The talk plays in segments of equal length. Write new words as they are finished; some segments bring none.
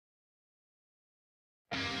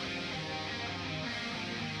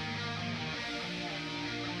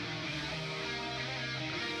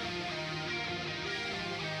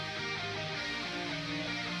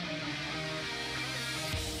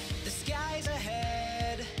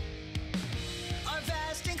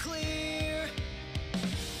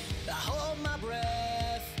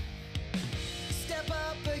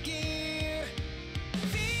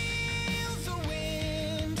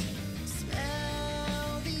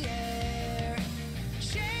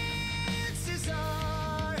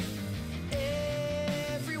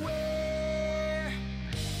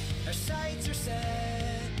lights are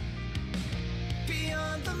set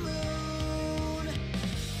beyond the moon.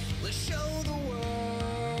 Let's show the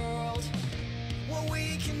world what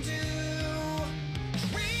we can do.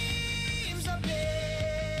 Dreams are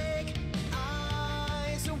big,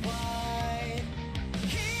 eyes are wide.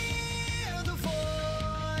 Hear the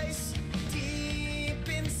voice deep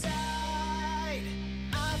inside.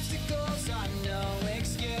 Obstacles are no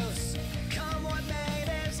excuse. Come what may,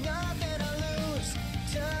 there's nothing to lose.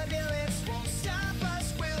 Turbulence won't stop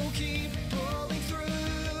us, we'll keep pulling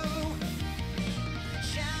through.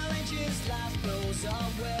 Challenges life throws our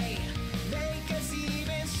way make us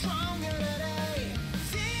even stronger today.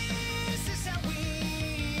 This is how we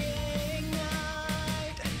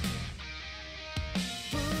ignite.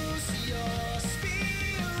 Boost your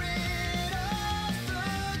spirit off the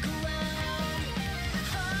ground.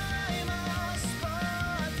 I'm a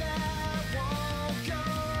spark that won't go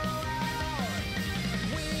out.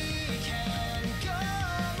 We can go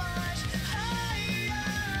much higher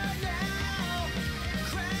now.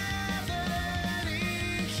 Gravity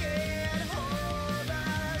can't hold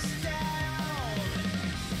us down.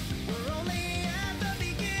 We're only at the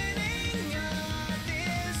beginning of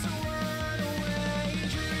this one-way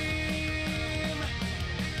dream.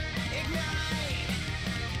 Ignite.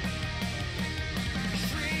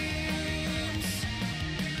 Dreams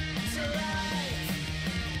to life.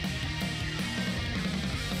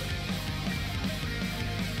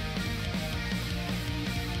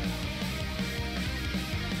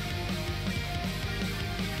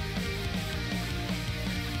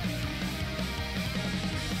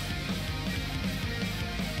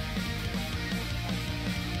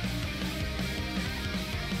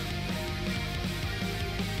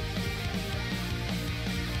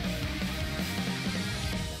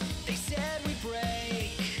 They said we'd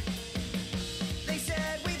break, they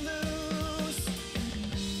said we'd lose,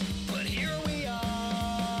 but here we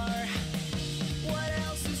are. What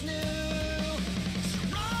else is new?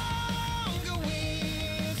 Stronger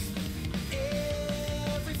with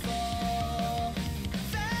every fall,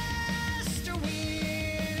 faster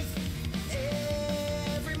with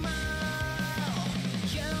every mile.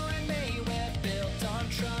 You and me, we're built on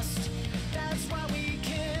trust. That's why we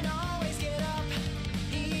can always get up.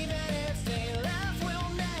 Even if they laugh, we'll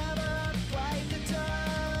never bite the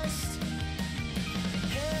dust.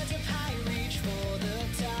 Heads up high, reach for the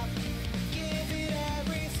top. Give it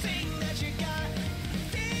everything that you got.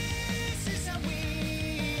 This is how we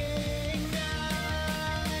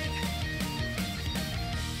ignite.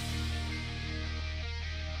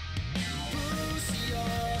 Boost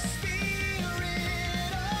your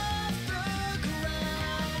spirit off the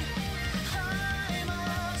ground. I'm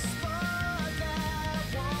a spark that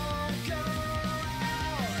won't go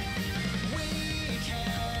out. We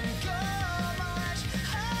can go much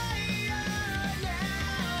higher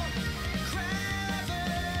now.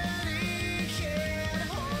 Gravity can't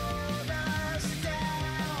hold us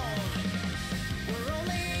down. We're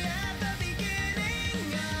only at the beginning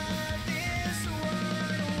of this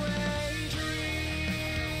one-way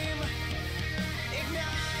dream.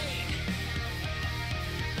 Ignite.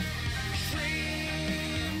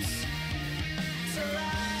 Dreams to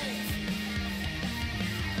life.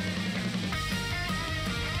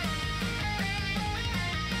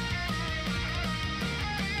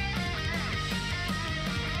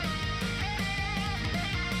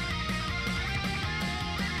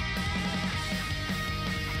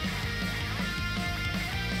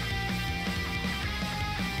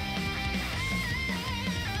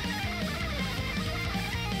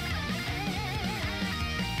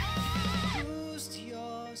 Boost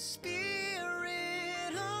your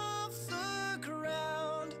spirit off the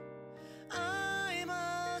ground. I'm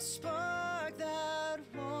a spark that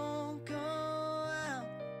won't go out.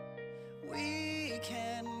 We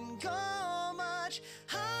can go much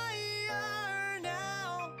higher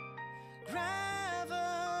now.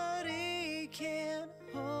 Gravity can't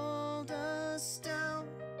hold us down.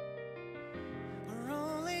 We're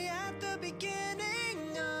only at the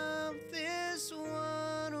beginning of this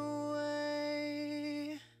one-way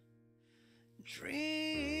dream.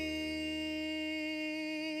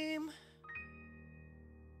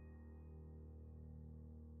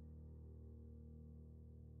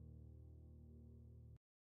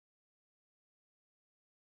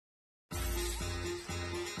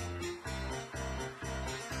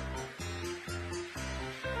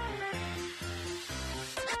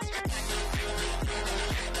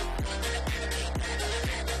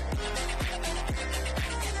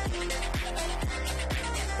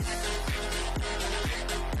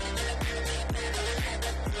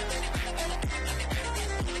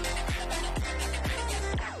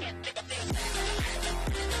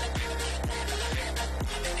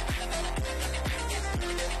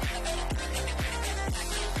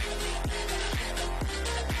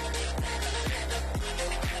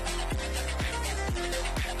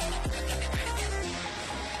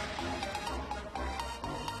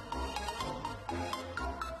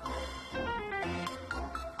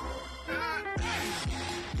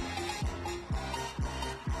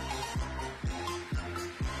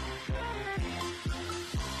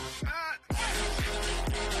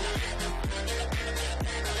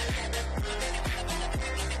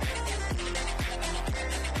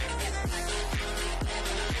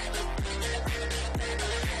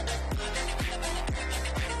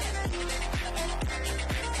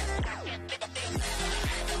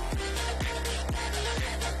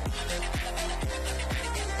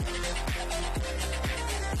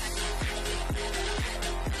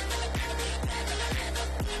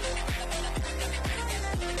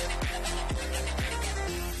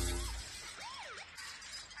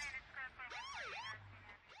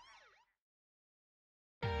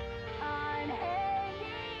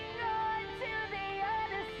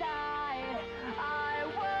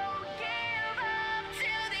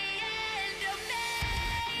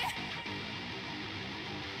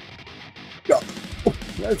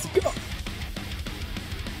 Let's go!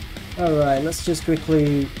 Alright, let's just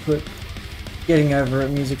quickly put Getting Over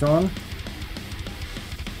It music on.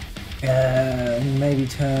 Maybe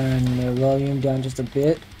turn the volume down just a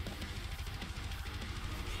bit.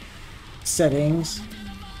 Settings.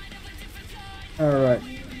 Alright.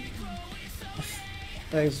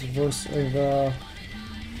 There's voiceover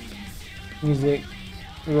music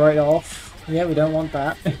right off. Yeah, we don't want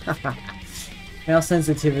that. Mouse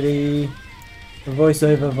sensitivity. The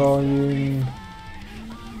voiceover volume.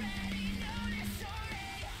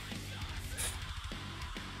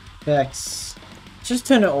 Effects. Just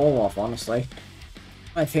turn it all off, honestly.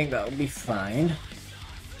 I think that would be fine.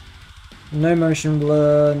 No motion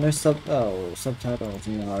blur, no subtitles,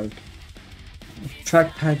 no.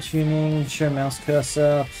 Trackpad tuning, show mouse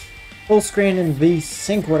cursor, full screen and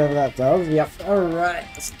V-Sync, whatever that does. Yep, alright,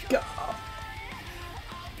 let's go.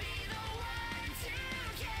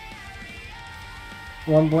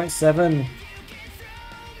 $1.7.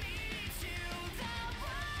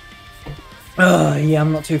 Yeah,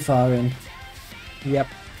 I'm not too far in. Yep,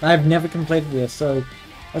 I've never completed this, so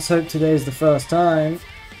let's hope today is the first time.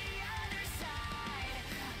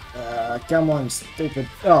 Come on, stupid.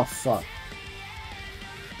 Oh, fuck.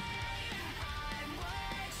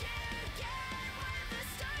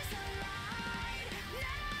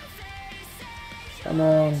 Come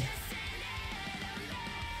on.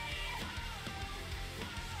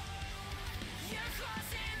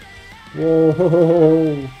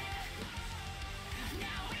 Whoa.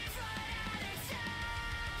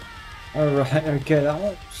 Alright, okay, that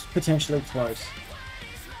one's potentially close.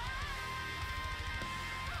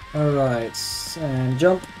 Alright, and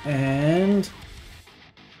jump, and...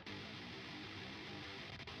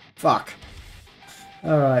 Fuck.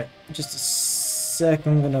 Alright, just a sec,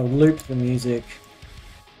 I'm gonna loop the music.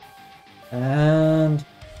 And...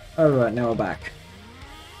 Alright, now we're back.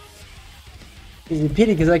 It's a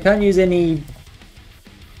pity because I can't use any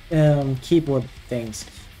keyboard things,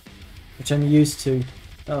 which I'm used to.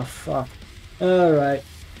 Oh fuck. Alright.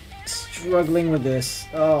 Struggling with this.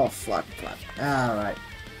 Oh fuck. Alright.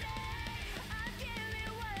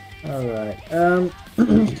 Alright.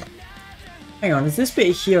 Hang on, is this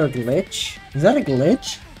bit here a glitch? Is that a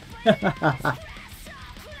glitch?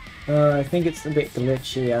 I think it's a bit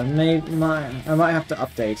glitchy. I might have to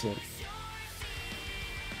update it.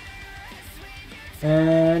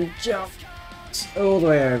 And jump all the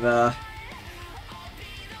way over.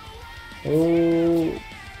 Oh,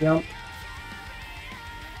 jump.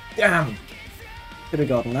 Damn! Could have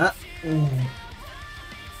gotten that.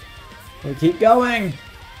 We keep going!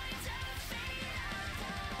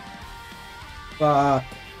 Fuck.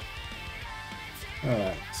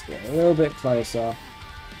 Alright, let's get a little bit closer.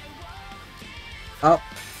 Up.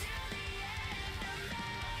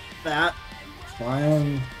 That.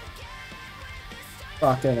 Fine.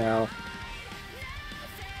 Fucking hell.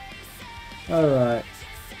 Alright.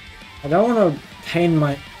 I don't want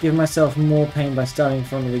to give myself more pain by starting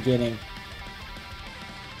from the beginning.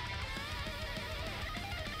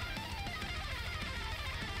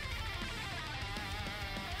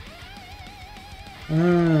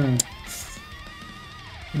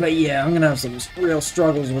 But yeah, I'm gonna have some real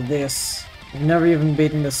struggles with this. I've never even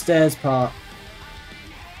beaten the stairs part.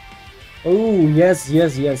 Oh, yes,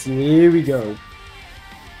 here we go.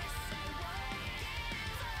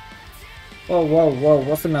 Whoa,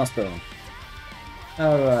 what's the mouse button?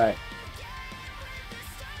 Alright.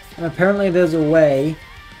 And apparently there's a way...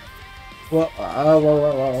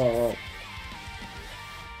 Whoa.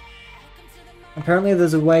 Apparently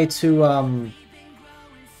there's a way to,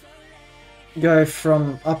 go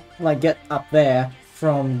from up, like, get up there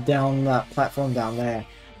from down that platform down there.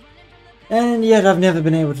 And yet I've never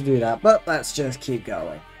been able to do that, but let's just keep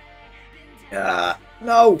going.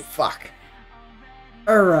 No, fuck.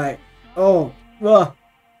 Alright. Oh,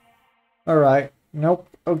 alright. Nope.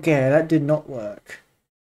 Okay, that did not work.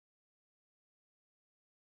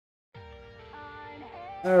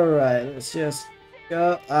 Alright, let's just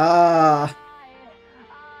go.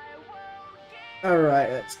 Alright,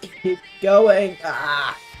 let's keep going.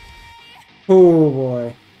 Oh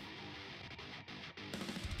boy.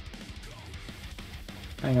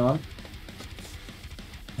 Hang on.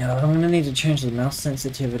 Yeah, I'm gonna need to change the mouse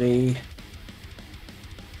sensitivity.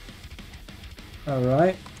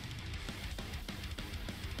 Alright.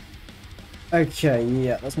 Okay,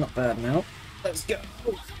 yeah, that's not bad now. Let's go.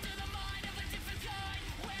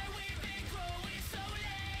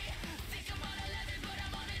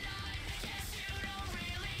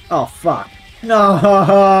 Oh fuck.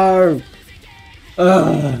 No!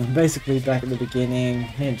 Basically back at the beginning.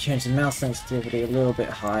 Need to change the mouse sensitivity a little bit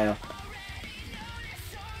higher.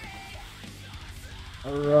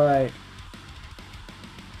 Alright.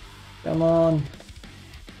 Come on.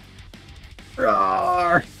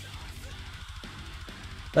 Roar!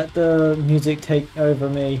 Let the music take over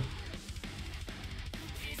me.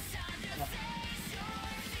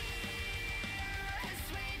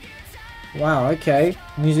 Wow, okay.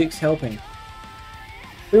 Music's helping.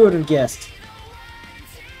 Who would have guessed?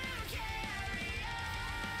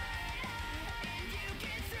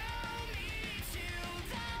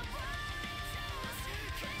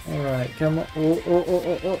 Alright, come on. Oh, oh, oh,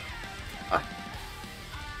 oh, oh. Ah.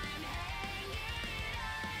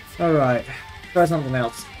 Alright, try something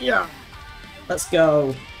else. Yeah! Let's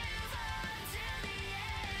go!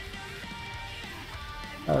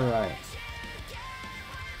 Alright.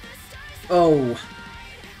 Oh!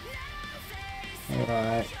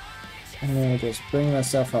 Alright. I'm gonna just bring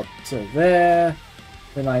myself up to there.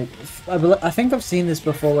 Then I think I've seen this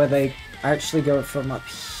before where they actually go from up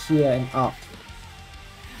here and up.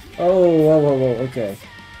 Oh, whoa, whoa, whoa, okay.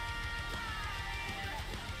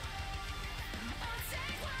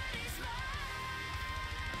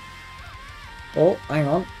 Oh, hang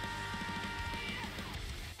on.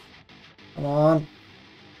 Come on.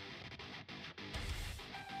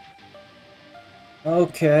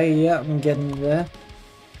 Okay, yeah, I'm getting there.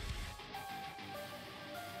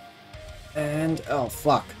 And, oh,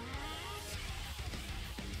 fuck.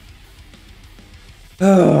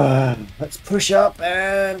 Let's push up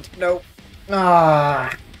and, nope.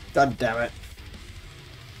 Ah, god damn it.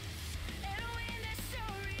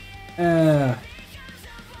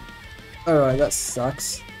 Alright, that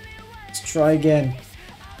sucks. Let's try again.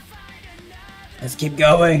 Let's keep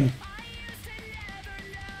going.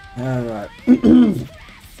 Alright.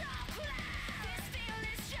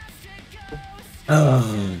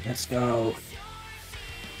 Oh, let's go.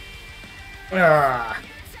 Ah.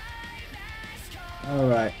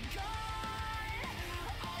 Alright.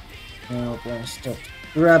 Now I'm gonna stop.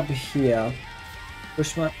 Grab here.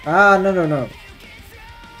 Push my. Ah, no, no, no.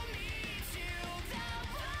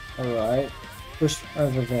 Alright. Push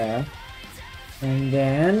over there. And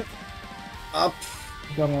then. Up.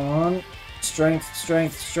 Come on. Strength,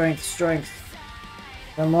 strength, strength, strength.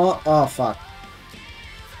 Come on. Oh, fuck.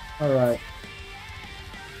 Alright.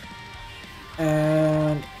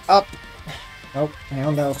 And. Up. Nope. Hang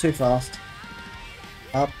on, that was too fast.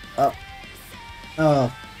 Up, up.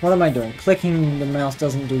 Oh, what am I doing? Clicking the mouse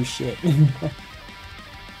doesn't do shit.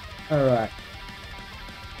 Alright.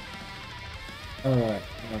 Alright,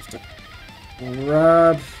 I have to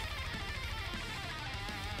grab.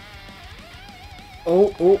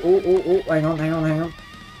 Oh, oh, oh, oh, oh, hang on, hang on, hang on.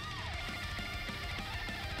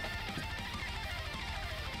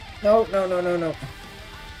 No, no, no, no, no.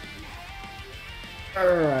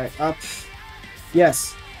 Alright, up.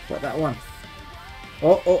 Yes, got that one.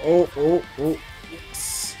 Oh, oh, oh, oh, oh,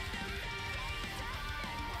 yes.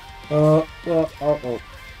 Oh, oh, oh.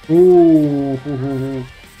 Ooh, hoo, hoo, hoo.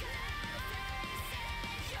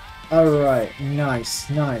 Alright, nice,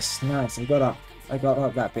 nice, nice. I got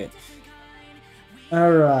up that bit.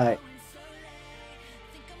 Alright.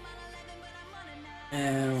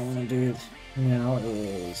 And what I'm gonna do now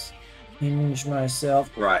is hinge myself.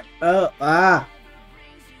 Right. Oh, ah!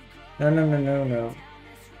 No, no, no, no, no.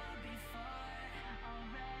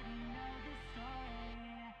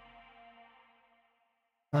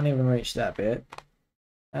 Can't even reach that bit.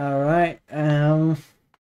 Alright, and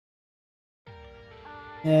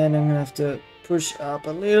I'm gonna have to push up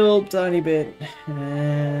a little tiny bit,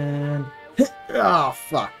 and oh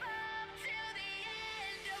fuck!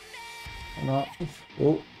 I'm not.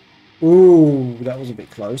 Oh, ooh, that was a bit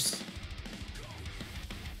close.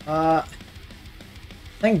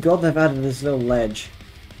 Thank God they've added this little ledge.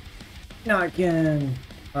 Now I can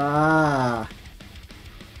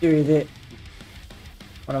do it.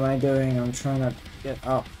 What am I doing? I'm trying to get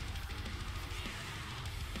up.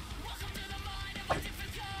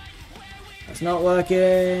 It's not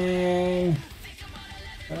working.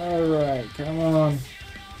 Alright, come on.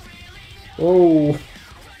 Oh.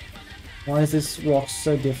 Why is this rock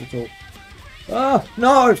so difficult? Oh,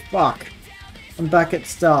 no! Fuck! I'm back at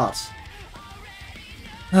start.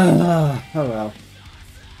 Oh well.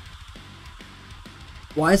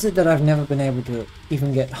 Why is it that I've never been able to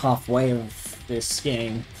even get halfway of this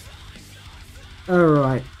game?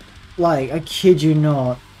 Alright. Like, I kid you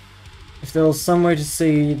not. If there was some way to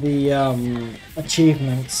see the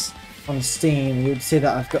achievements on Steam, you'd see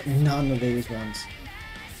that I've got none of these ones.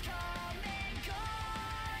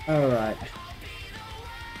 Alright.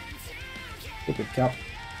 Stupid cup.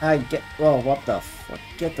 Well, what the fuck?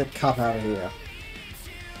 Get the cup out of here.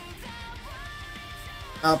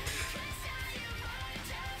 Up.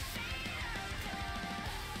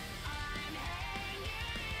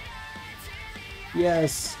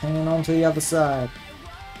 Yes, hanging on to the other side.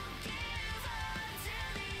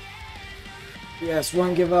 Yes,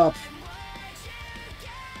 won't give up.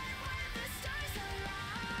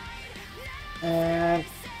 And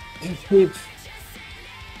keep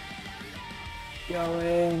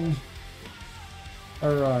going.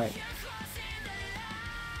 Alright.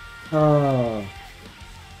 Oh.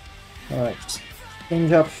 Alright.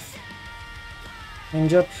 Hinge up.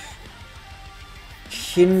 Hinge up.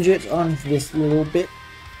 Hinge it on this little bit.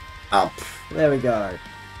 Up. There we go.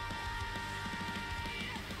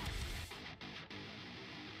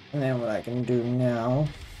 And then what I can do now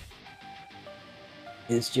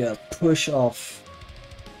is just push off,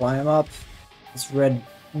 climb up this red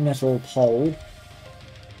metal pole.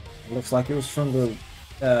 It looks like it was from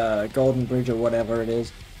the Golden Bridge or whatever it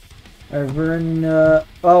is. Over in,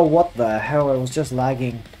 oh, what the hell, it was just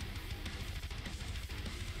lagging.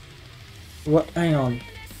 What, hang on.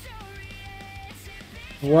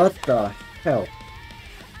 What the hell?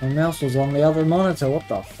 My mouse was on the other monitor, what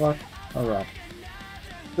the fuck? Alright.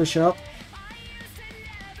 Push up.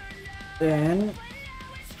 Then...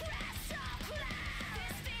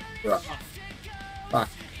 Fuck.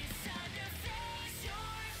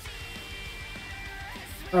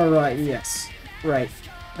 Alright, yes. Right.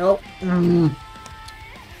 Nope.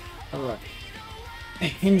 Alright.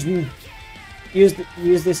 Hinge me. Use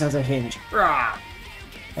this as a hinge.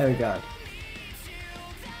 There we go.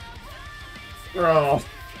 Oh,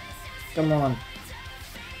 come on.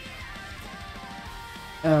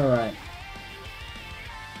 Alright.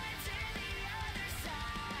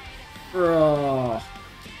 Oh.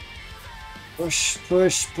 Push,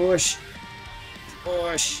 push, push.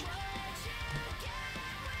 Push.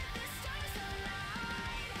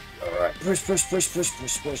 Alright, push, push, push, push,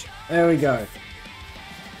 push, push. There we go.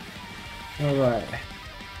 Alright.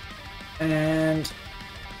 And...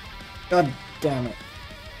 God damn it.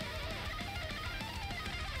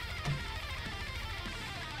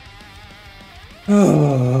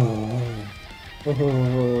 Oh.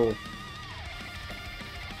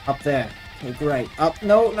 Up there. Okay, great. Up.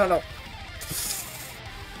 No, no, no.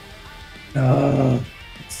 Oh,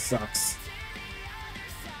 it sucks.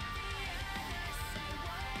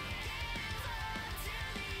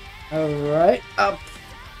 Alright, up.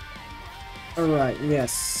 Alright,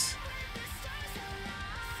 yes.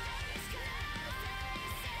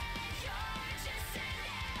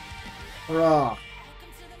 Raw.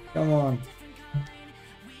 Come on.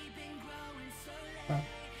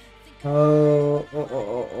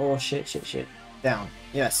 Oh, shit, shit, shit. Down.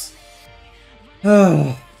 Yes.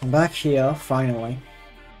 I'm back here, finally.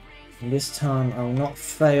 And this time I will not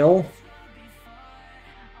fail.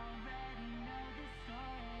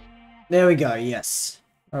 There we go, yes.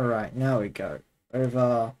 Alright, now we go.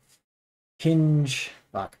 Over. Hinge.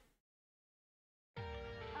 Fuck.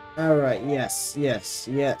 Alright, yes, yes,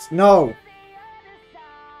 yes. No!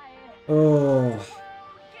 Oh.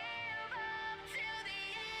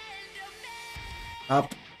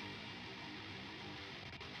 Up.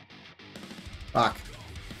 Fuck.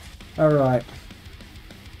 Alright.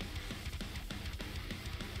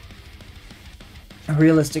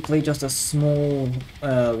 Realistically, just a small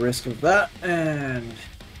risk of that, and...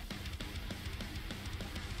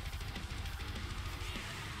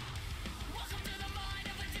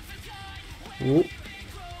 Oop.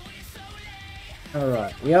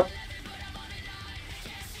 Alright, yep.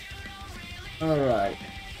 Alright.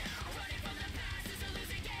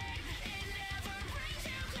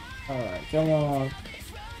 Alright, come on.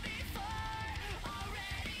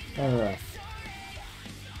 Alright.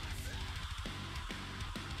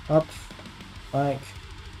 Up. Like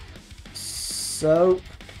so.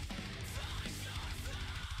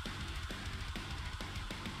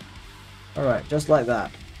 Alright, just like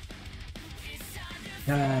that.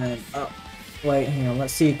 And up. Wait, hang on,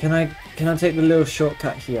 let's see. Can I take the little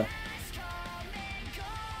shortcut here?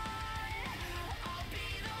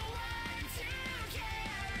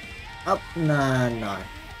 Up? Nah, no.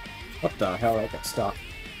 What the hell? I got stuck.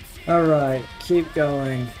 Alright, keep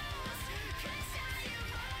going.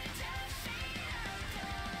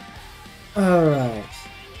 Alright.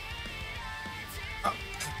 Up.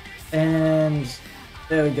 And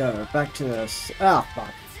there we go. Back to this. Ah,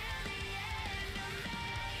 fuck.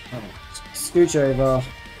 Alright, scooch over.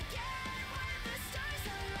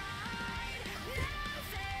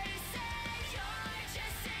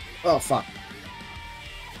 Oh, fuck.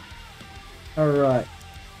 Alright.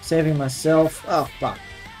 Saving myself. Oh, fuck.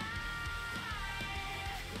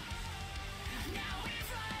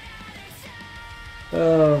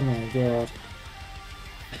 Oh my god.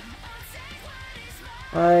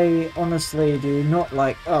 I honestly do not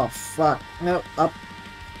like... Oh, fuck. No, up.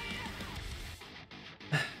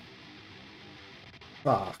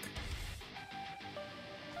 Fuck.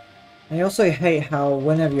 I also hate how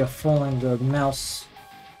whenever you're falling, the mouse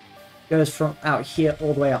goes from out here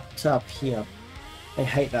all the way up to up here. I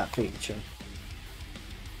hate that feature.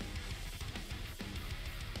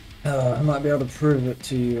 I might be able to prove it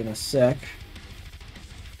to you in a sec.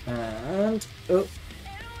 And... Oh.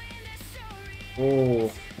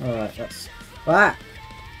 Oh. Alright, that's... Ah!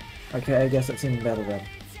 Okay, I guess that's even better then.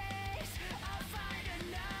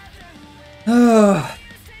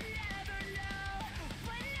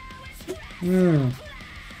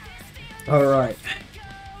 Alright.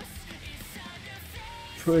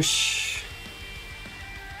 Push.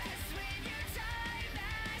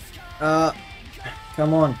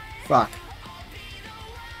 Come on. Fuck.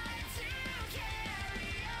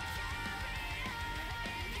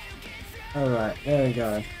 Alright, there we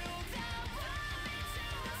go.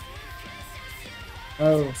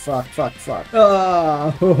 Oh, fuck, fuck, fuck.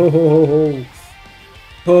 Oh,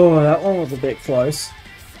 oh, that one was a bit close.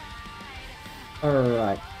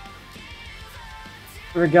 Alright.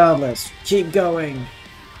 Regardless, keep going.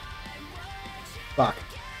 Fuck.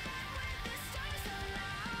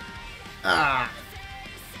 Ah.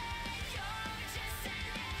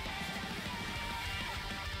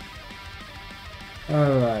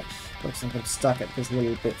 Alright. Looks like I'm stuck at this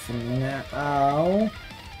little bit for now. Ow.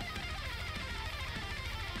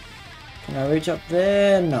 Can I reach up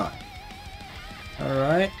there? No.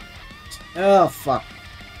 Alright. Oh, fuck.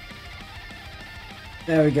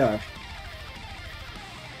 There we go.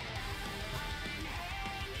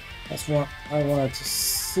 That's what I wanted to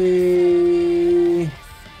see.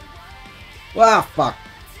 Wow, fuck.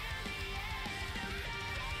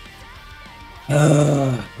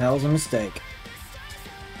 That was a mistake.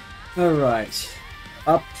 Alright.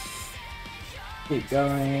 Up. Keep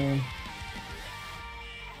going.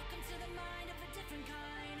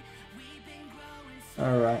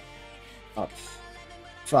 Alright. Up.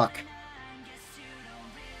 Fuck.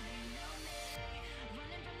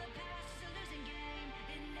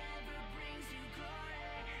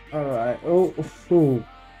 Alright. Oh, what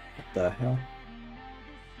the hell?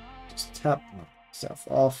 Just tap myself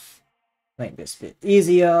off. Make this a bit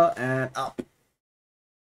easier and up.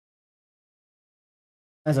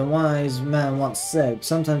 As a wise man once said,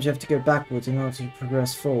 sometimes you have to go backwards in order to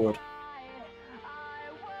progress forward.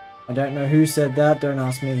 I don't know who said that, don't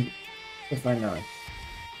ask me if I know.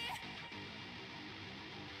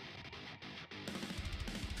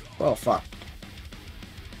 Oh, fuck.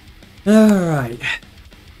 Alright.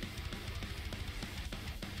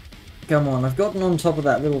 Come on, I've gotten on top of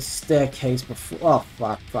that little staircase before. Oh,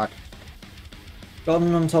 fuck, fuck.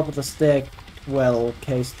 Gotten on top of the stairwell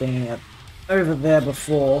case thing over there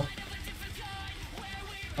before.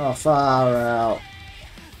 Oh, far out.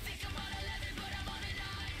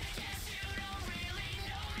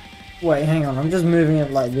 Wait, hang on, I'm just moving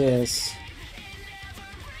it like this.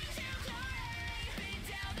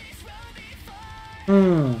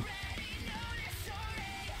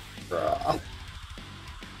 Bruh.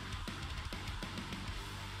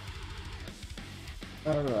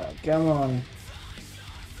 Alright, come on.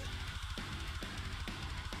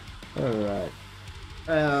 Alright.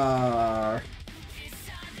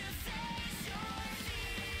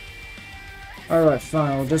 Alright,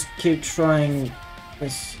 fine, we'll just keep trying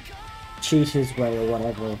this cheater's way or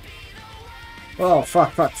whatever. Oh,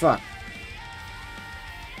 fuck, fuck, fuck.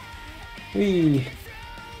 Whee.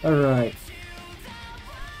 Alright.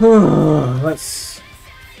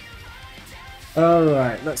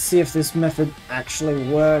 Alright, let's see if this method actually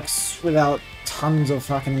works without tons of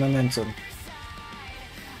fucking momentum.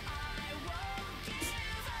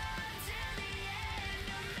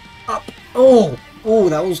 Up! Oh! Oh,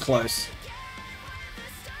 that was close.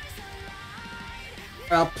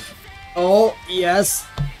 Up. Oh, yes.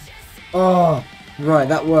 Oh, right,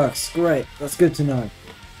 that works. Great. That's good to know.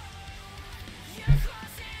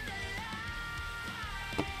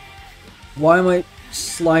 Why am I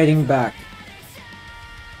sliding back?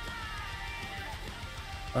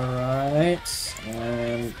 Alright.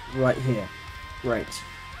 And right here. Great.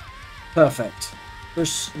 Perfect.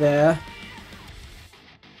 Push there.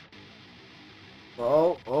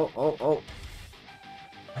 Oh, oh, oh, oh.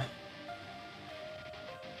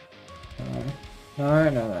 No, no,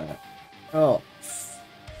 no, no. Oh.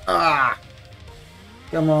 Ah!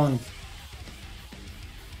 Come on.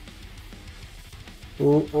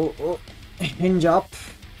 Oh, oh, oh. Hinge up.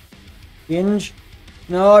 Hinge.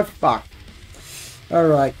 No, fuck.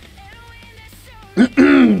 Alright.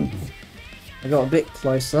 I got a bit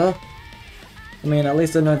closer. I mean, at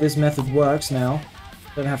least I know this method works now.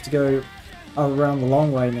 Don't have to go around the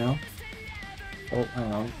long way now. Oh,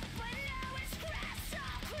 hang on.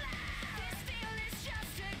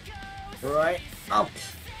 Right, up.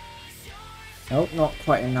 Nope, not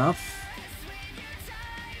quite enough.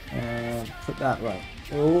 Put that right.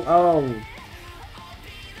 Oh, oh.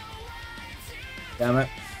 Damn it.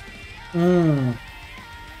 Oh,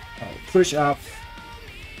 push up.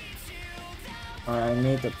 I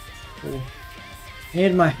need the... I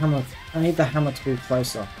need my hammer. I need the hammer to be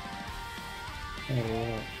closer.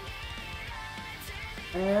 And...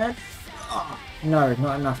 oh, no,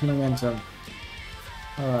 not enough momentum.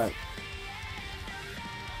 Alright.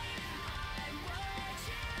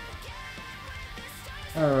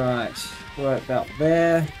 Alright, we're about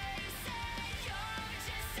there.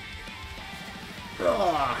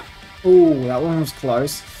 Ooh, that one was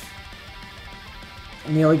close.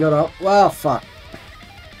 Nearly got up. Wow, fuck.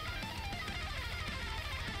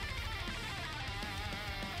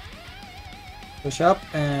 Push up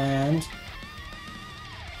and...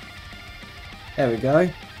 there we go.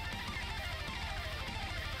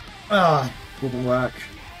 Ah, didn't work.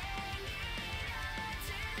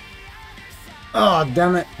 Oh,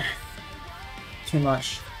 damn it. Too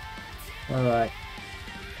much. Alright.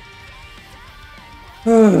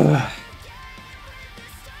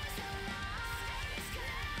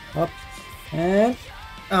 Up. And...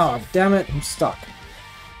 oh, damn it. I'm stuck.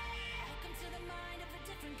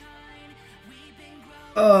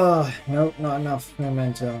 Oh, nope, not enough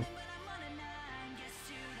momentum.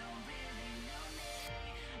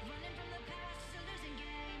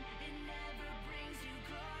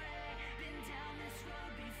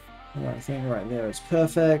 I think right there is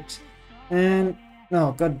perfect. And...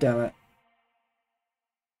 oh, god damn it.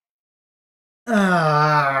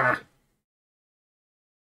 Ah!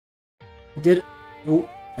 Did it? Oh,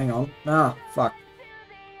 hang on. Ah, fuck.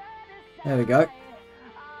 There we go.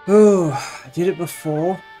 Oh, I did it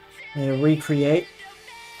before. Need to recreate.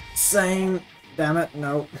 Same. Damn it,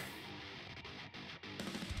 no.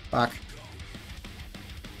 Fuck.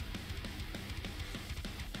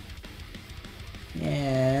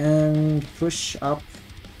 And push up.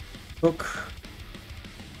 Hook.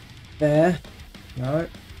 There. No.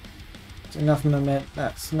 It's enough momentum.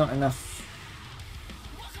 That's not enough.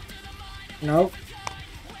 Nope.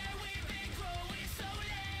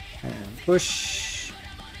 And push.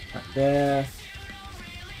 Right there.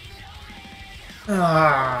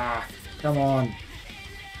 Ah, come on.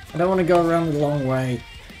 I don't want to go around the long way.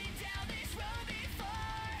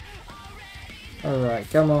 Alright,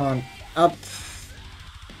 come on. Up.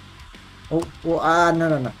 Oh, oh, ah, no,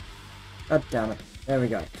 no, no. God damn it. There we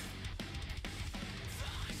go.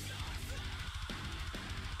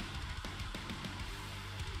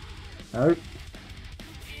 No.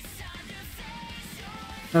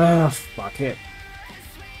 Ah, fuck it.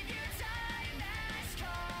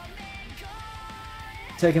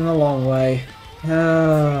 Taking the long way.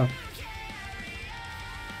 Ah.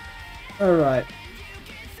 Alright.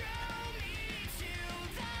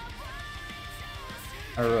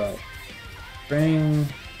 Alright. Bring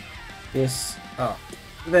this up.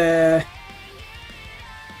 There.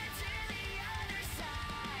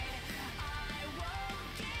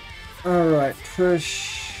 Alright, push.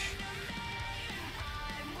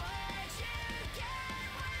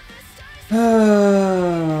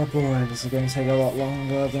 Oh boy, this is going to take a lot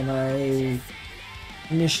longer than I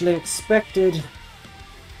initially expected.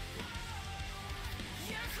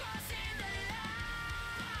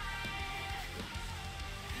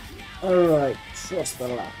 Alright, trust the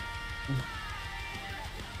luck.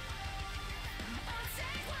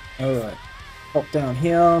 Alright, hop down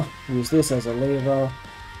here, use this as a lever,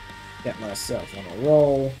 get myself on a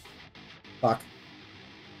roll. Fuck.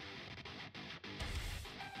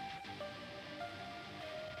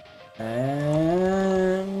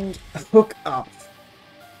 And hook up.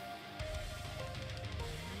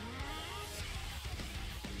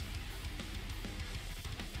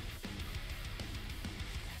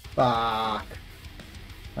 Fuck.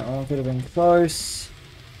 That one could have been close.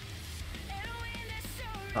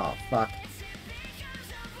 Oh, fuck.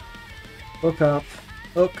 Hook up.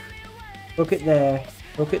 Hook. Hook it there.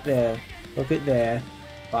 Hook it there. Hook it there.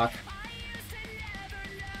 Fuck.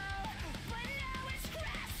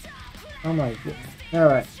 Oh my god.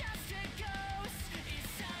 Alright.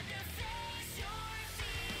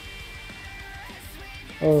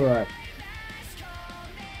 Alright.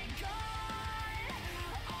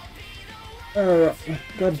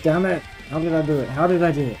 God damn it. How did I do it? How did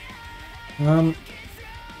I do it? Alright.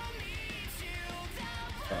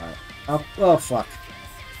 Up. Oh fuck.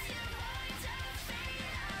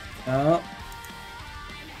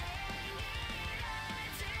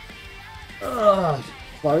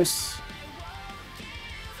 Close.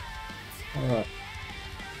 Alright.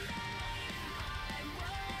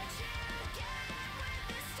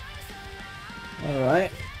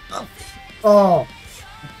 Alright. Up. Oh!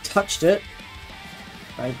 Touched it.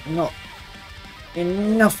 Right, not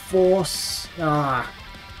enough force. Ah.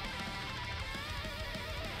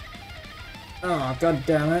 Oh, god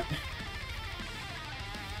damn it.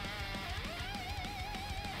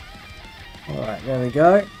 Alright, there we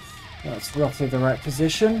go. That's roughly the right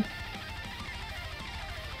position.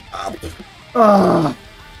 Ah!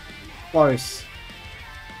 Close.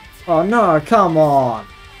 Oh no, come on!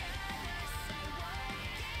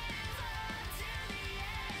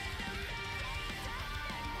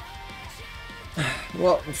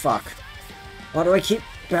 What the fuck? Why do I keep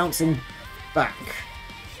bouncing back?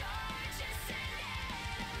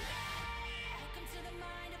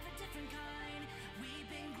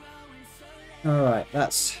 Alright,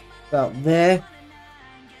 that's about there.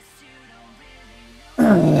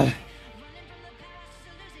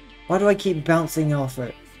 Why do I keep bouncing off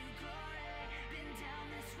it?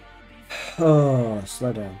 Oh,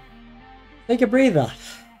 slow down. Take a breather.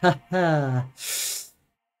 Haha.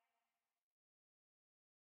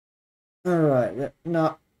 Alright,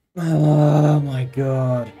 no. Oh my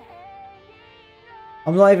god.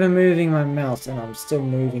 I'm not even moving my mouse and I'm still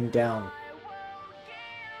moving down.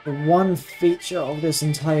 The one feature of this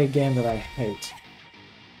entire game that I hate.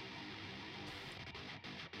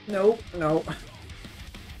 Nope, no.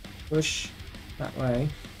 Push that way.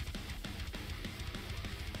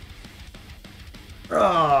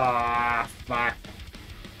 Ah, fuck.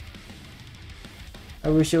 I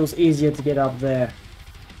wish it was easier to get up there.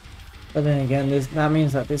 But then again, that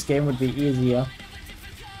means that this game would be easier.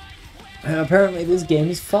 And apparently this game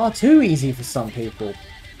is far too easy for some people.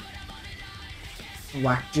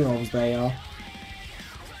 Whack jobs they are.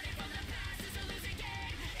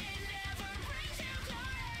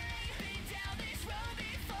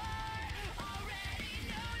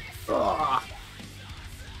 Ah.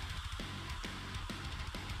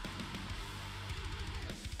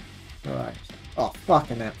 Right. Oh,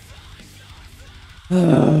 fucking it.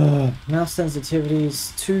 Mouse sensitivity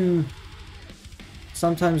is too...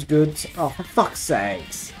 sometimes good. Oh, for fuck's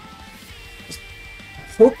sakes. Just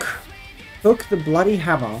hook the bloody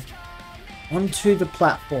hammer onto the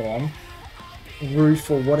platform, roof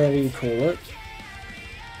or whatever you call it.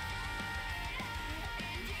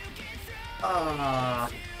 Ah.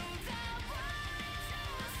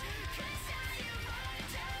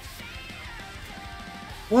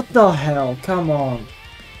 What the hell? Come on.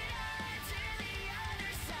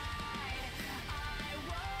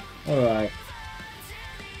 Alright.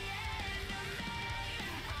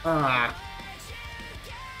 Ah.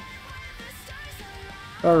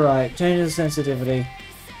 Alright, change the sensitivity.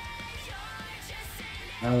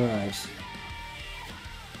 Alright.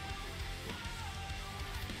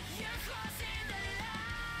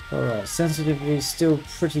 Alright, sensitivity is still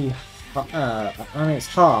pretty... I mean, it's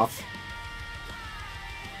half.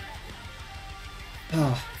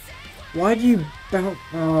 Ah. Why do you bounce...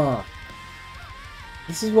 Ah.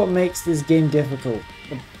 This is what makes this game difficult.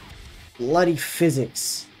 The bloody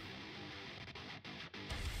physics.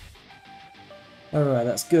 Alright,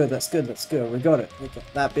 that's good, that's good, that's good. We got it. We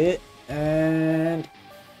got that bit. And...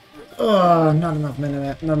 oh, not enough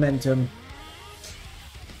momentum.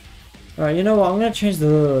 Alright, you know what? I'm gonna change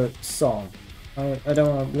the song. I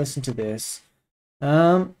don't want to listen to this.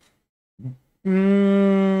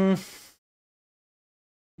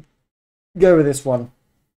 Go with this one.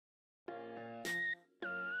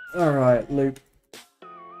 Alright, loop.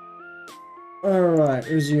 Alright,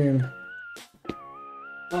 resume.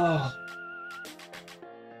 Oh.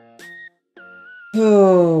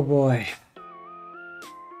 Oh boy.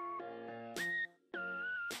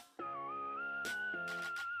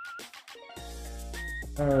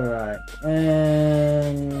 Alright,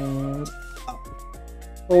 and...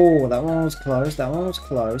 oh, that one was close, that one was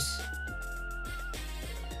close.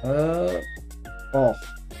 Oh.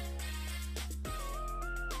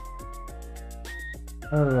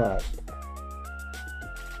 Alright.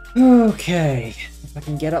 Okay. If I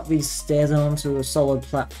can get up these stairs onto a solid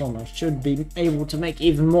platform, I should be able to make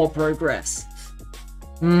even more progress.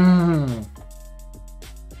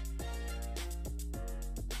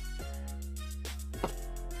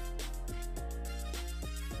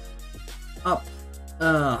 Up.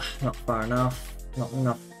 Not far enough. Not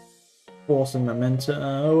enough force and momentum.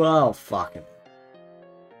 Oh, well, fuck it.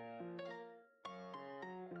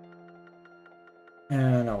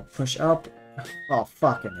 And I'll push up. Oh,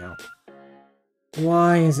 fucking hell.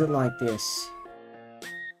 Why is it like this?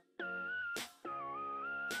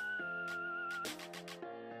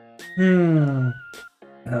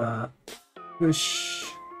 Push.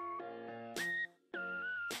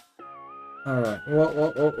 Alright.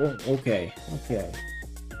 Whoa, okay. Okay.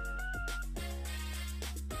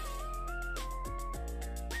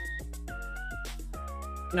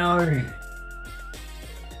 No.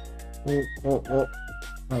 Oh.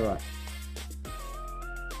 Alright.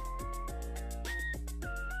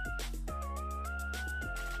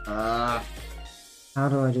 How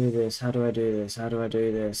do I do this? How do I do this? How do I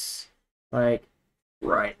do this? Like,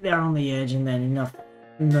 right there on the edge, and then enough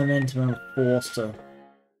momentum and force to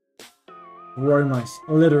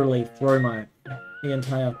literally throw the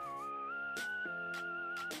entire...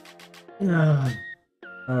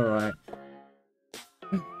 Alright.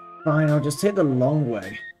 Fine, I'll just take the long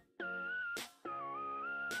way.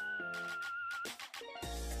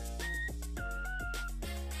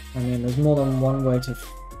 I mean, there's more than one way to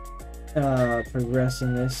progress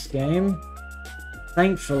in this game.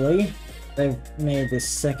 Thankfully, they've made this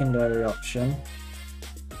secondary option.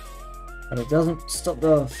 But it doesn't stop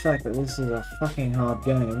the fact that this is a fucking hard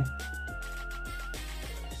game.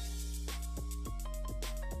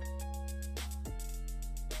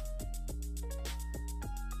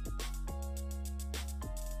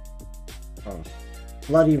 Oh,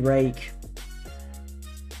 bloody rake.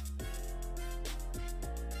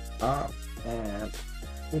 Up and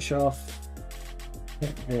push off.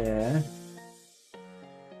 Hit there.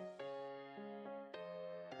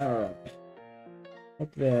 Alright.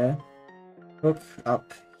 Up there. Hook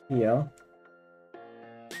up here.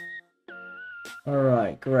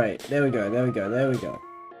 Alright, great. There we go.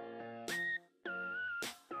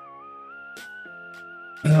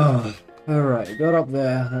 Alright, got up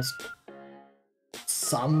there. That's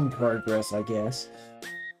some progress, I guess.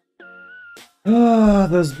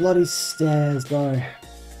 Those bloody stairs, though.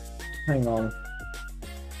 Hang on.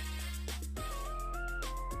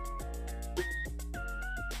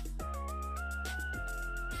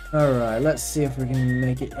 Alright, let's see if we can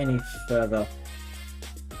make it any further.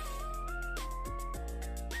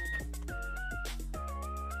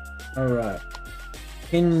 Alright.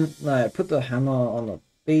 Put the hammer on the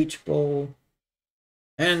beach ball.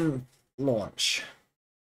 And launch.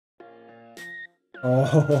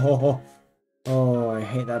 Oh, I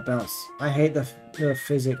hate that bounce. I hate the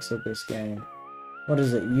physics of this game. What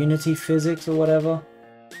is it? Unity physics or whatever?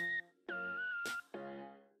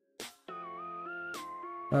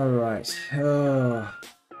 Alright. Oh,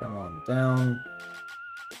 come on, down.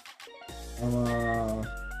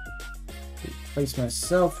 Place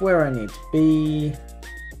myself where I need to be.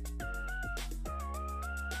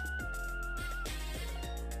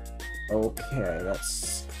 Okay,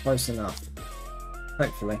 that's close enough.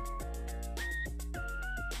 Hopefully.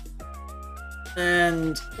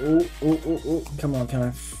 And oh, come on, can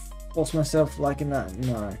I force myself like in that?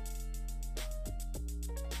 No.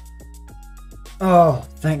 Oh,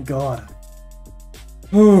 thank God.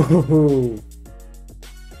 Ooh.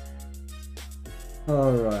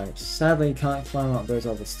 Alright, sadly you can't climb up those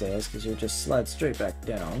other stairs because you'll just slide straight back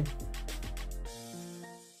down.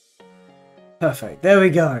 Perfect, there we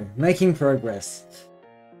go. Making progress.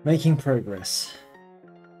 Making progress.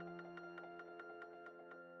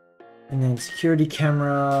 And then security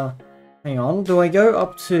camera. Hang on, do I go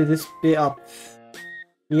up to this bit up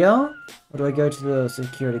here? Or do I go to the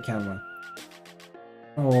security camera?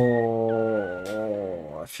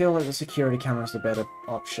 Oh, I feel like the security camera is the better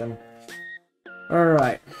option.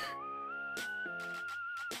 Alright.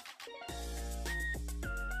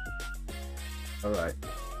 Alright.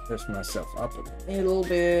 Push myself up a little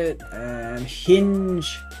bit and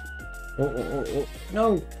hinge. Oh.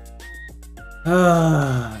 No!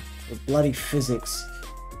 The bloody physics.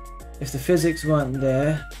 If the physics weren't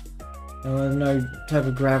there, there was no type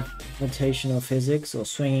of gravitational physics or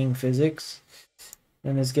swinging physics,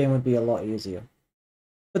 then this game would be a lot easier.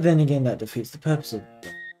 But then again, that defeats the purpose of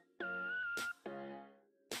it.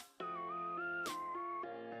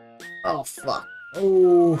 Oh, fuck.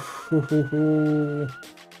 Oh,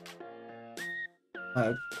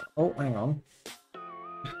 oh, hang on.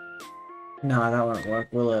 No, that won't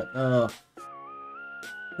work, will it? Oh.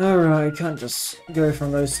 Alright, I can't just go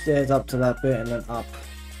from those stairs up to that bit and then up.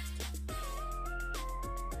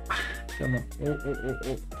 Come on.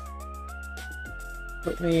 Oh.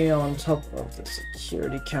 Put me on top of the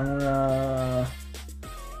security camera.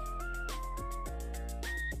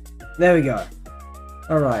 There we go.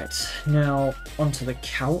 Alright, now onto the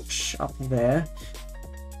couch up there.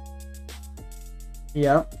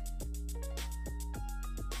 Yep.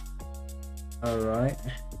 Alright.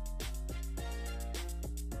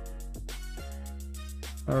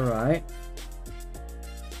 Alright.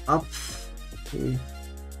 Up to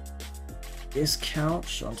this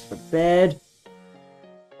couch onto the bed.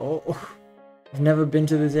 Oh, I've never been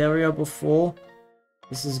to this area before.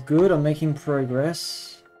 This is good, I'm making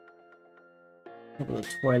progress. Over the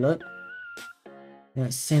toilet. And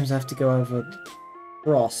it seems I have to go over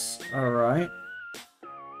across. Alright.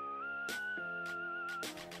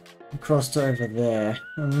 Across to over there.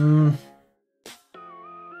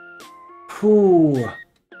 Cool.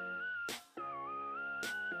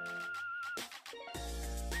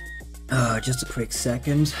 Just a quick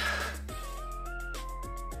second.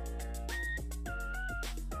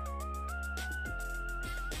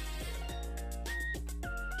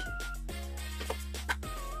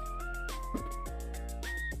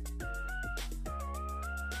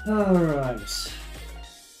 Alright.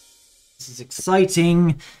 This is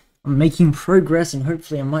exciting. I'm making progress and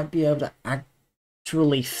hopefully I might be able to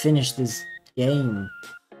actually finish this game.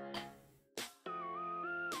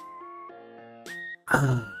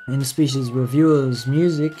 Interspecies reviewers'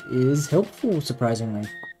 music is helpful, surprisingly.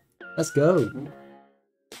 Let's go.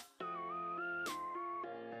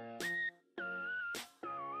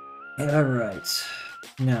 Alright.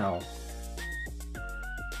 Now.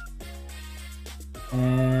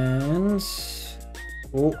 And...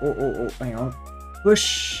 Oh, hang on.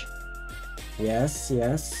 Push! Yes.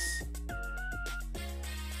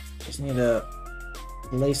 Just need to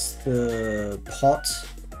place the pot.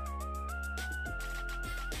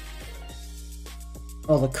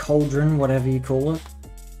 Or the cauldron, whatever you call it.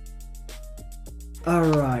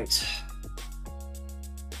 Alright.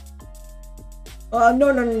 No.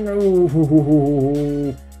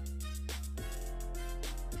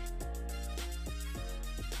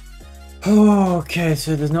 Okay,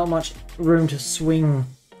 so there's not much room to swing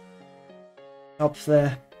up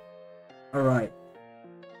there. Alright.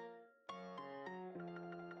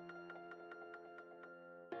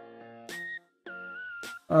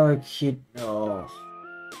 Okay, oh.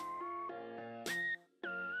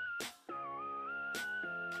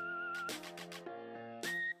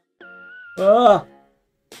 Ah!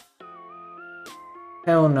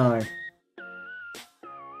 Hell no.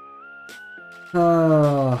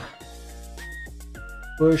 Ah.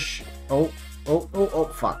 Push. Oh,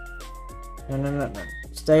 fuck. No.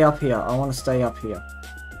 Stay up here. I want to stay up here.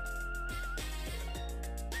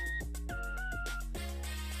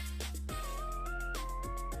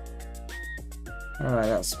 Alright,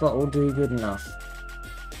 that spot will do good enough.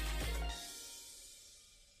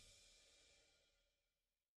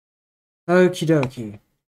 Okie dokie.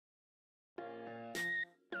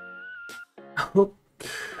 Hook.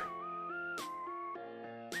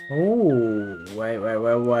 Oh, wait,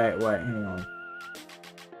 hang on.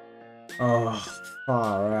 Oh,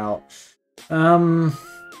 far out.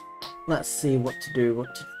 Let's see what to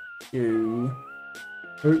do.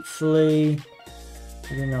 Hopefully,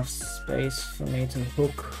 there's enough space for me to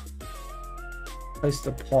hook. Place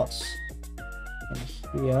the pots on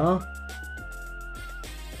here.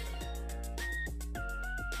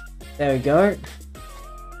 There we go.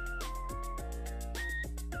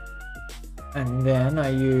 And then I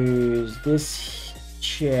use this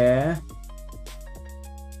chair.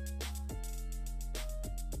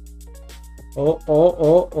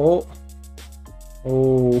 Oh.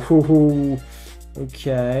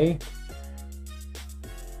 Okay.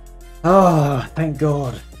 Ah, thank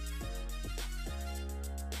God.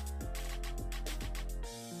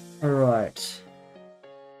 Alright.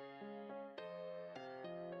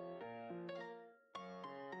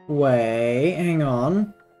 Wait, hang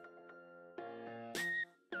on.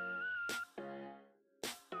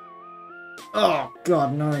 Oh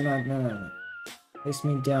God, no. Place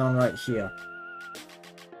me down right here.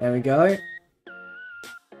 There we go.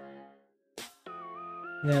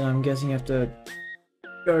 Then I'm guessing you have to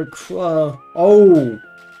go oh!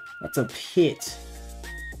 That's a pit.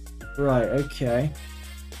 Right, okay.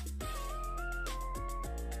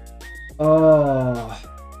 Oh.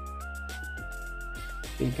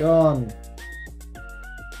 Be gone.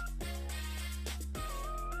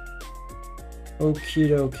 Okie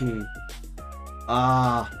dokie.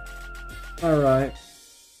 Ah. Alright.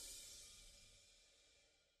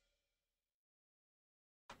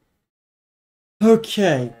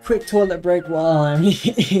 Okay, quick toilet break while I'm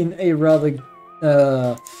in a rather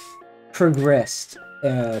progressed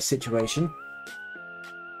situation.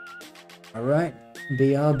 Alright,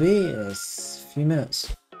 BRB is a few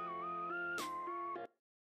minutes.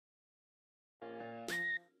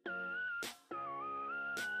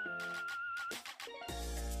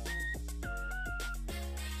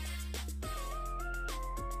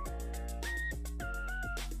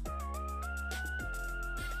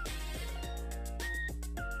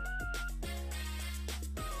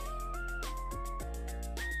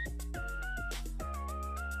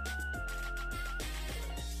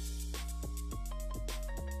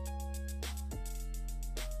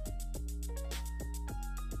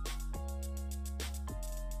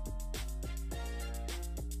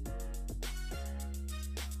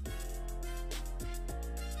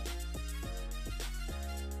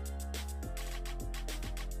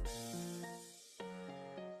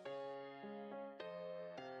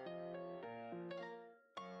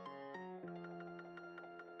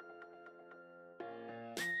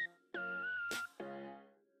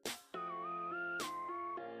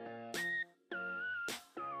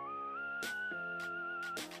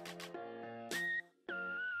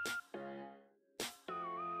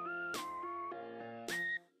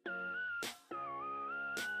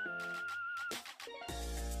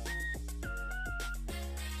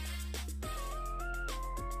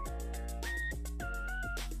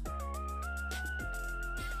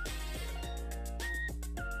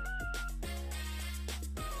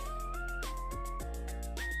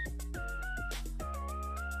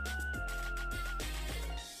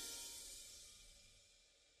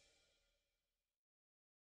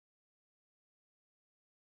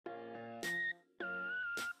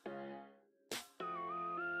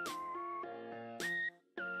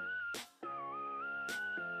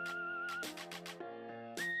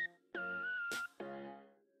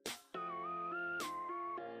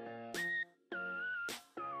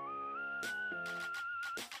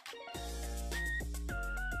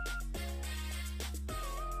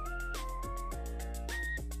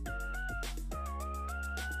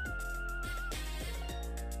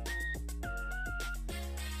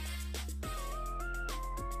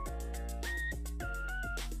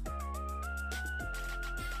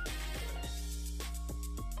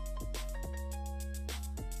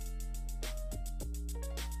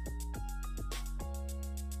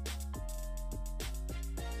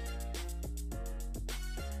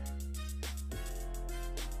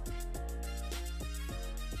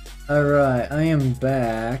 Alright, I am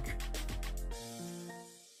back.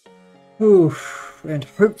 Oof, and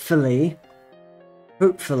hopefully,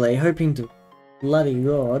 hoping to bloody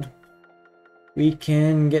God, we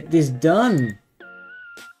can get this done.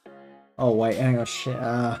 Oh wait, hang on, shit,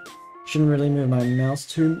 shouldn't really move my mouse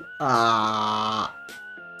too. Oh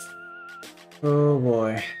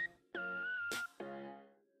boy.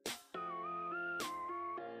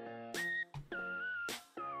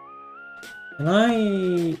 Can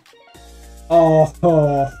I... Oh,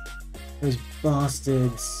 those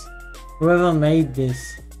bastards. Whoever made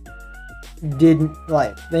this didn't,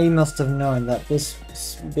 like, they must have known that this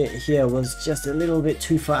bit here was just a little bit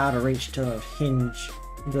too far out of reach to hinge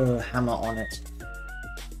the hammer on it.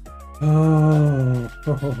 Oh.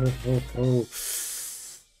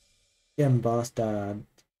 Damn bastard.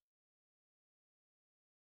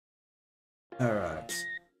 Alright.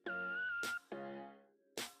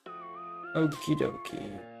 Okie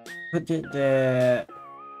dokie. Put it there.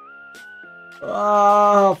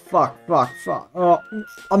 Oh, fuck. Oh,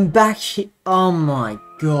 I'm back here. Oh my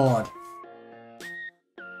god.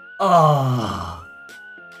 Oh.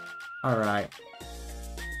 Alright.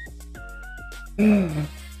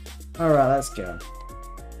 Alright, let's go.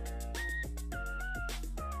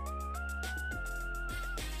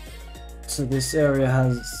 So this area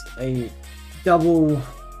has a double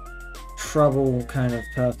trouble kind of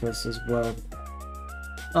purpose as well.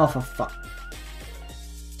 Oh, for fuck.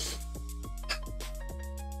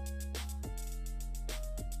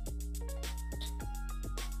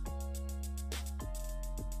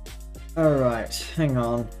 Alright, hang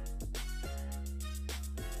on.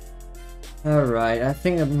 Alright, I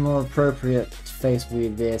think I'm more appropriate to face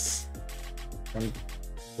with this. I'm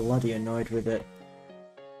bloody annoyed with it.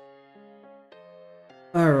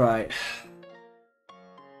 Alright.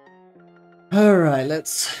 Alright,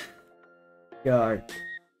 let's go.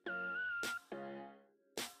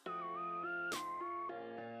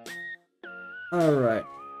 Alright,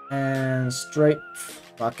 and straight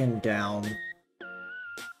fucking down.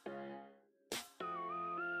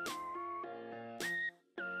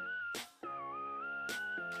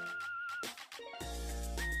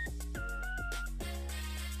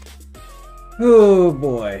 Oh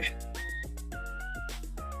boy.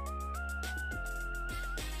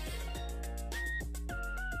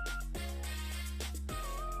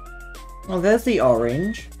 Oh, there's the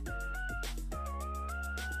orange.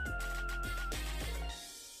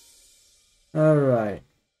 Alright.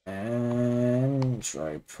 And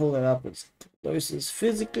try to pull it up as close as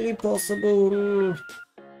physically possible.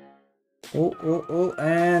 Oh,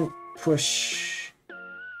 and push.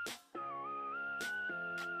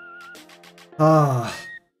 Ah.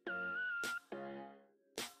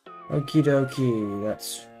 Okie dokie.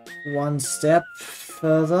 That's one step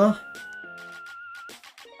further.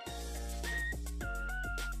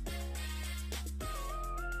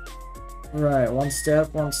 Right, one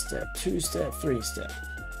step, two step, three step.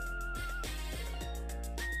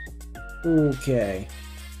 Okay.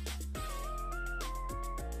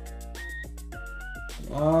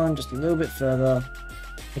 Come on, just a little bit further.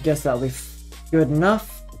 I guess that'll be good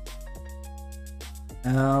enough.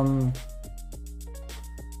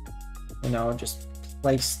 You know, just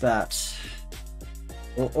place that.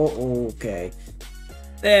 Oh, okay.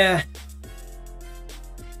 There.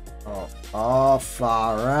 Oh,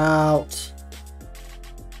 far out.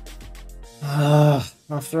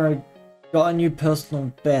 After I got a new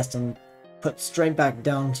personal best and put straight back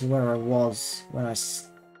down to where I was when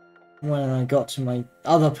I got to my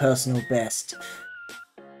other personal best.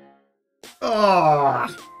 Oh,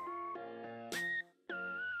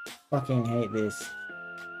 fucking hate this.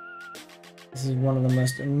 This is one of the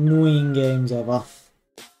most annoying games ever.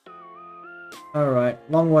 Alright,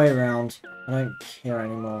 long way around. I don't care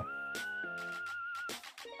anymore.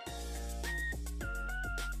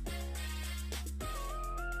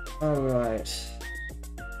 Alright.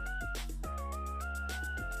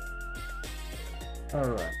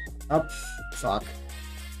 Alright. Up. Fuck.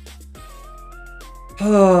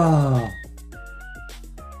 Oh.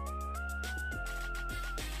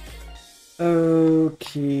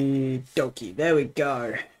 Okie dokie. There we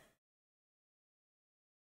go.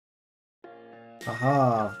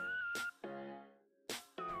 Aha.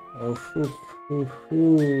 Oh,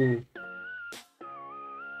 hoo.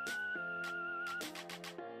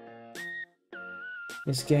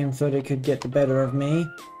 This game thought it could get the better of me.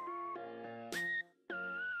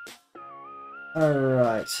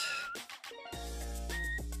 Alright.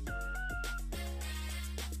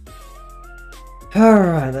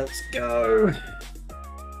 Alright, let's go.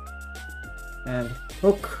 And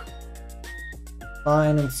hook,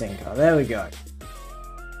 line and sinker. There we go.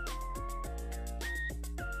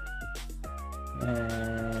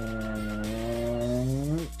 And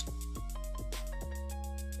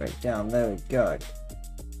straight down, there we go.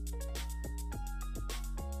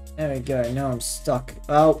 There we go, now I'm stuck.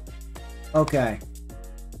 Oh, okay.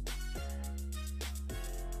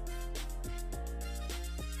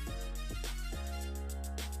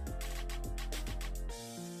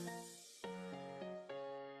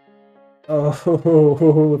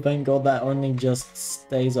 Oh, thank God that only just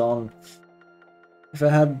stays on. If it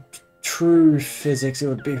had true physics, it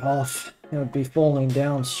would be off. It would be falling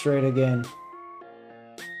down straight again.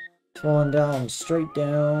 Falling down, straight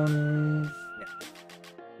down.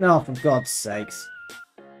 No, for God's sakes.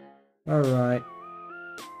 Alright.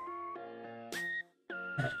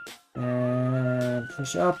 And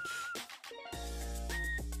push up.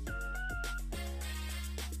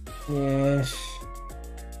 Yes.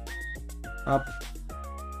 Up.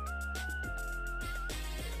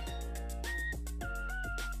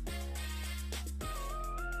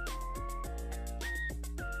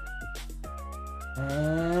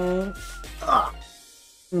 And...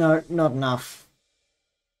 No, not enough.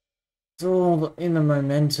 It's all in the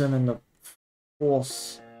momentum and the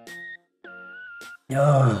force.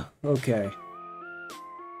 Ugh, okay.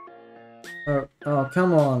 Oh,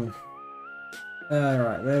 come on.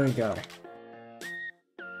 Alright, there we go.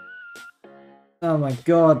 Oh my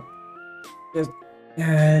God. Just...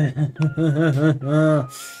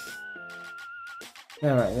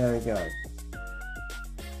 Alright, there we go.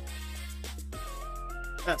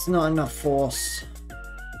 That's not enough force.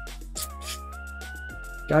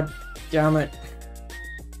 God damn it.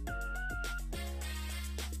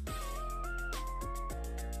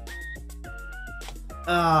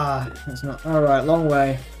 Ah, it's not. Alright, long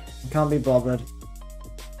way. Can't be bothered.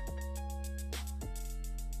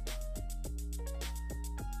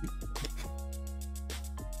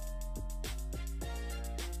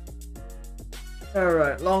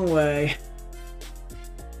 Alright, long way.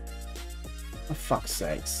 For fuck's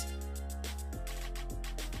sakes.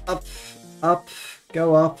 Up, up,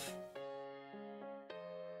 go up.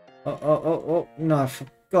 Oh, no, for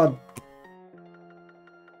God.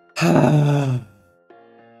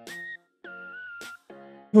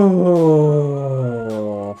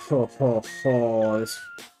 This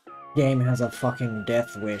game has a fucking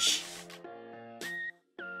death wish.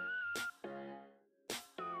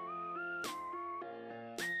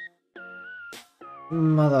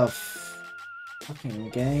 Fucking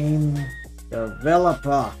game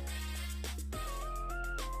developer.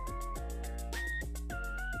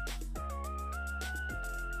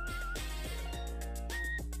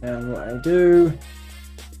 And what I do,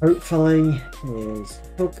 hopefully, is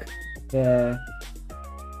hook there,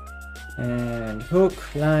 and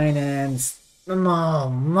hook, line, and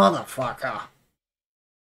oh, motherfucker.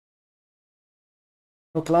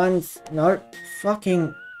 Hook lines, no,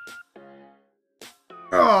 fucking.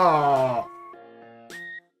 Oh.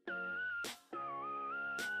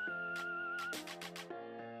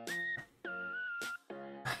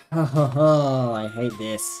 Oh, I hate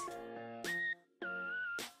this.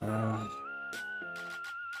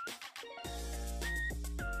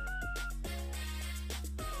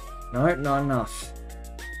 No, not enough.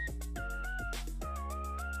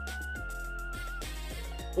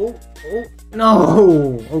 Oh,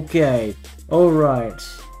 no! Okay, alright.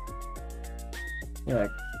 Yeah.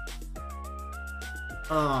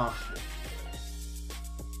 Ah.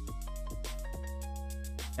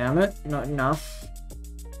 Damn it, not enough.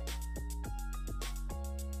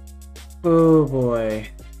 Oh boy.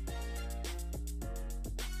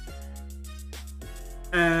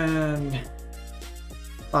 And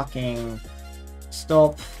fucking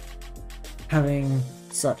stop having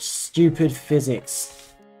such stupid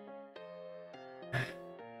physics.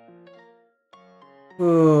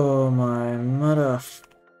 Oh my mother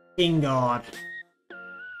f***ing God.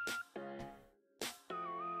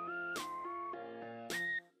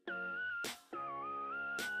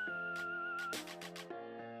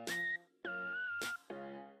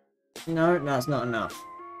 No, that's not enough.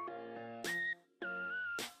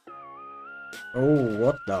 Oh,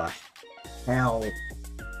 what the hell?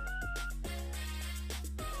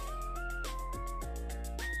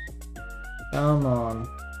 Come on.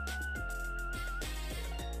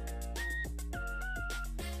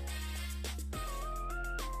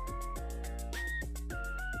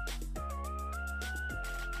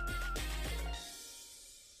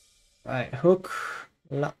 Right, hook.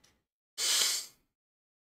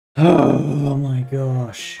 Oh my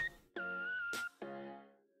gosh.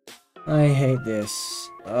 I hate this.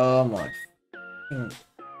 Oh my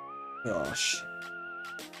gosh.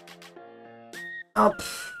 Up.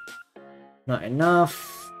 Not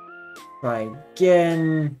enough. Try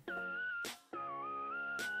again.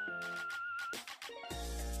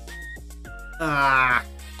 Ah!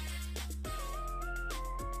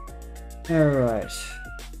 Alright.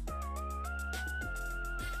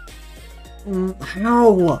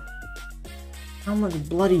 How? How much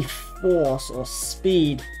bloody force or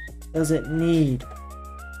speed does it need?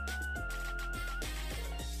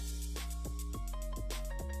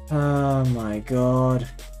 Oh my god.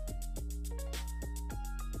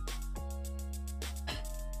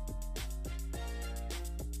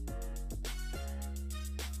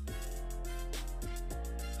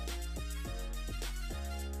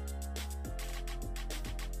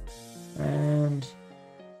 And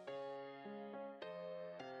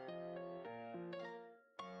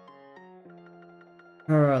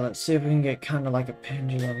alright, let's see if we can get kind of like a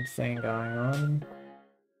pendulum thing going on.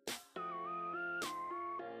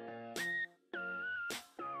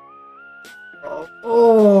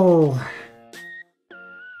 Oh!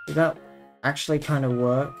 Did that actually kind of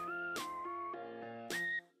work?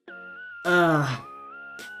 Ah.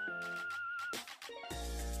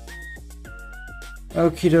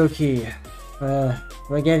 Okie dokie.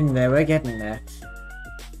 We're getting there, we're getting there.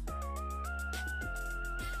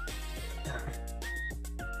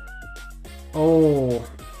 Oh.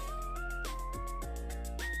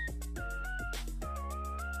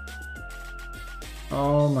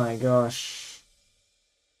 Oh my gosh.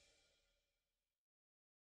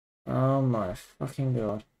 Oh my fucking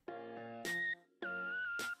god.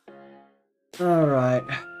 Alright.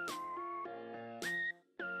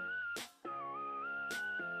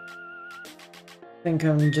 I think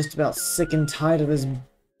I'm just about sick and tired of this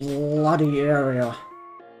bloody area.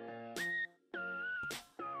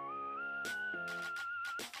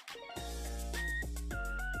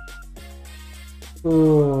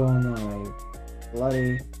 Oh my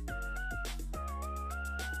bloody...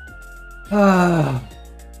 Ah.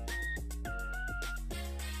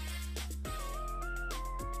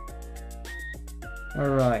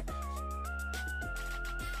 Alright.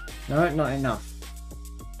 No, not enough.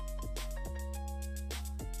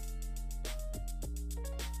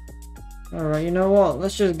 Alright, you know what?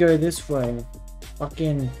 Let's just go this way.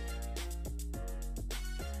 Fucking...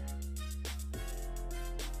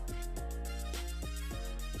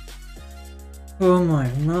 Oh my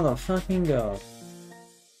motherfucking god.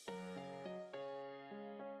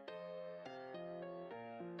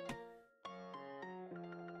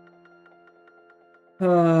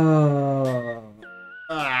 Oh.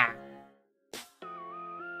 Ah.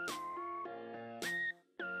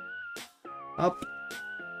 Up.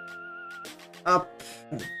 Up.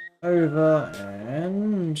 Over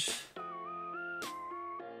and...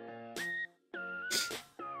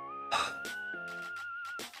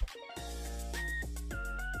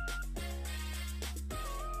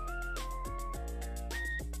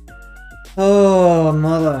 Oh,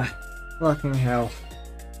 mother fucking hell.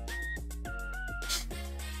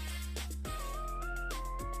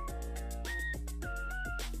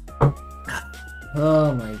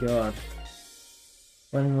 Oh my god.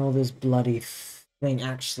 When will this bloody thing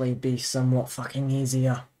actually be somewhat fucking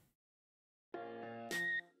easier?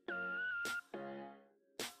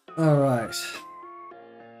 Alright.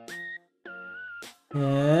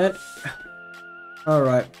 And...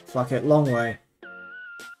 Alright, fuck it, long way.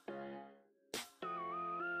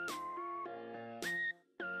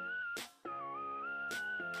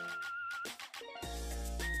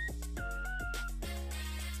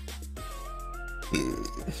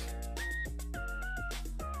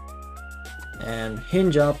 And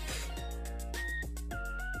hinge up.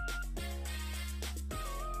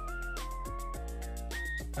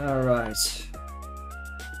 Alright.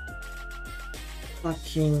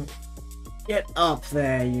 Fucking get up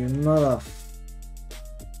there, you mother...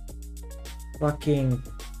 Fucking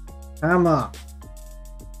hammer.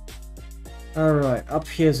 Alright, up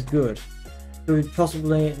here's good. Do we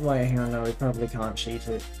possibly... Wait, hang on, no, we probably can't cheat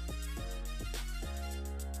it.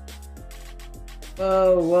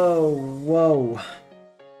 Whoa, whoa, whoa.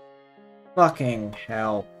 Fucking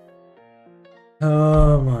hell.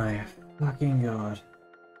 Oh my fucking god.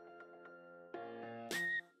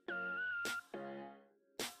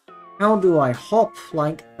 How do I hop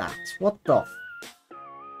like that? What the f...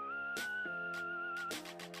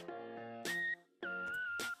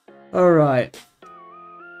 Alright.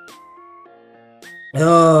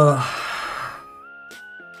 Ugh.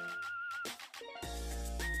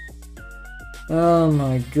 Oh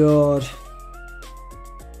my god.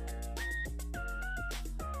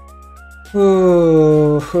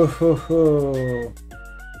 Oh, ho, ho, ho.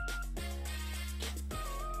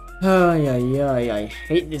 Oh, yeah, I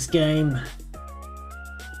hate this game.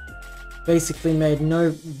 basically made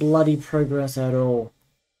no bloody progress at all.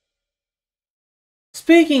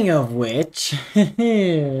 Speaking of which...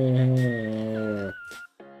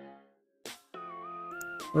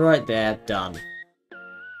 right there, done.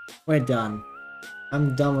 We're done.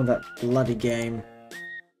 I'm done with that bloody game.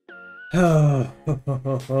 Oh,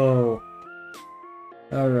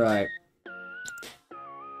 Alright.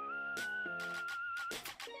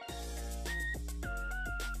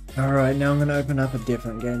 Alright, now I'm gonna open up a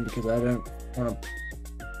different game because I don't want to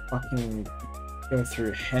fucking go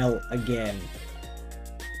through hell again.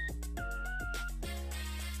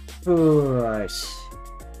 Alright.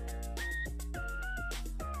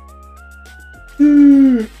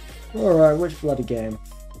 Alright, which bloody game?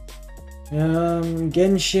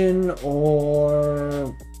 Genshin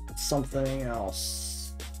or something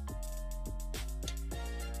else.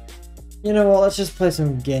 You know what, let's just play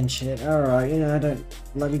some Genshin. Alright, you know, I don't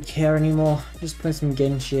bloody care anymore. Just play some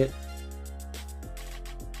Genshin.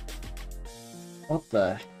 What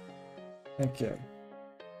the? Okay.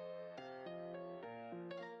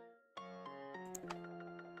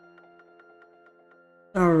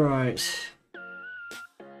 Alright.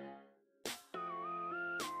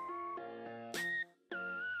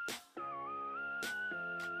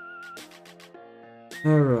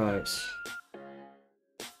 Alright.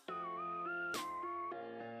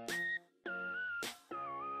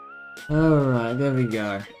 Alright, there we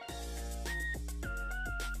go.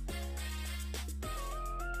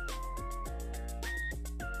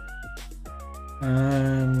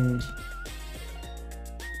 And...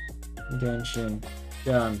 Genshin.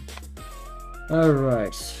 Done.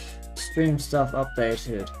 Alright. Stream stuff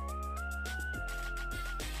updated.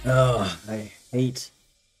 Oh, I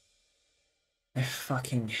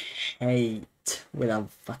fucking hate with a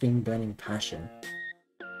fucking burning passion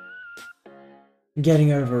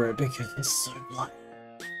getting over it because it's so bloody.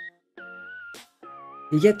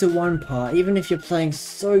 You get to one part, even if you're playing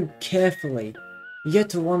so carefully, you get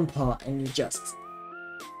to one part and you just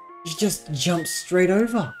jump straight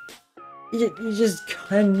over. You just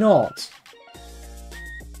cannot.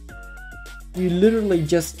 You literally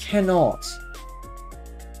just cannot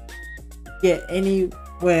get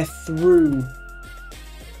anywhere through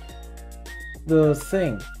the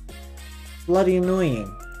thing. Bloody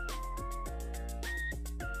annoying.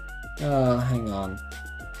 Oh, hang on.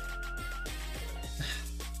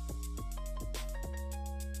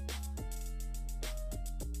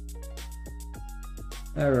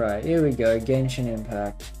 Alright, here we go, Genshin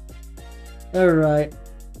Impact. Alright.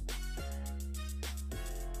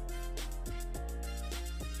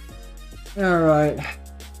 Alright.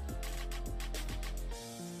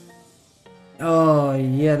 Oh,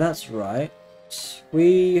 yeah, that's right.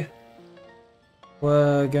 We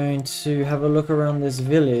were going to have a look around this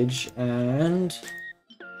village and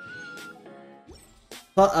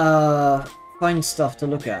find stuff to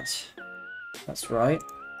look at. That's right.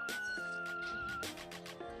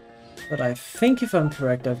 But I think if I'm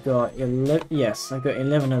correct, I've got 11. Yes, I've got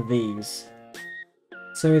 11 of these.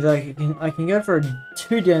 So either I can go for 2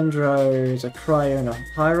 Dendros, a Cryo, and a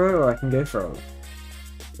Pyro, or I can go for a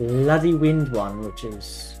bloody Wind one, which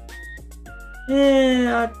is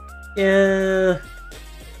yeah,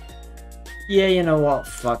 you know what?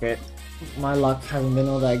 Fuck it. My luck hasn't been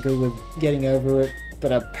all that good with getting over it,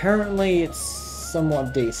 but apparently it's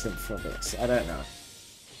somewhat decent for this. I don't know.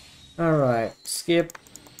 Alright, skip.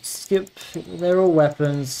 They're all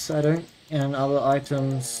weapons. And other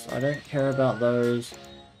items. I don't care about those.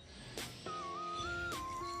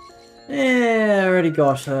 Yeah, I already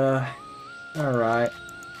got her. Alright.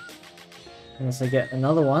 Unless I get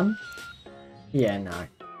another one. Yeah, no.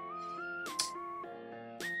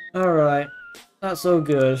 Alright. That's all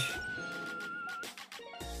good.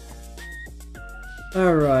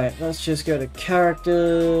 Alright, let's just go to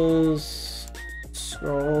characters.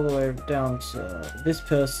 Scroll all the way down to this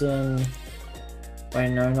person. Wait,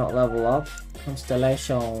 no, not level up.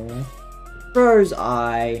 Constellation. Rose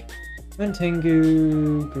Eye.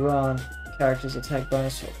 Mentengu. Grant. Characters attack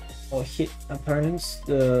bonus or hit opponents.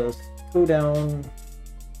 The cooldown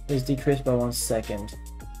is decreased by 1 second.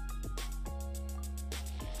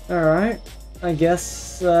 Alright. I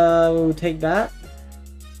guess we'll take that.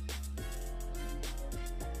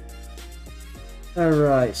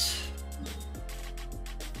 Alright.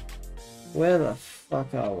 Where the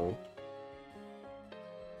fuck are we?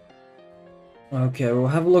 Okay, we'll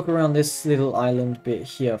have a look around this little island bit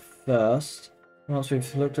here first. Once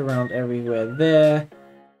we've looked around everywhere there,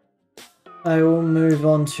 I will move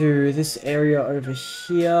on to this area over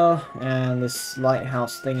here, and this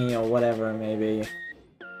lighthouse thingy or whatever it may be.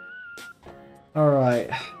 Alright.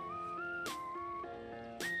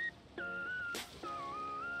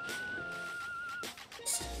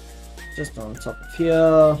 just on top of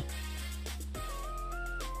here.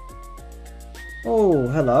 Oh,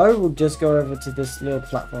 hello. We'll just go over to this little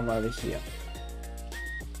platform over here.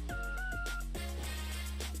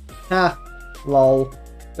 Ha! Lol.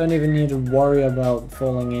 Don't even need to worry about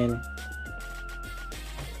falling in.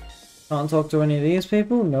 Can't talk to any of these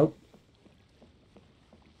people? Nope.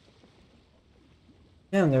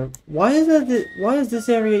 Damn, why is this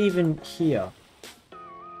area even here?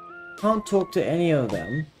 Can't talk to any of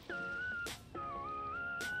them.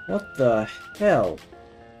 What the hell?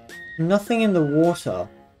 Nothing in the water.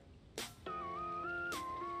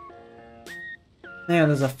 Hang on,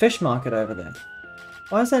 there's a fish market over there.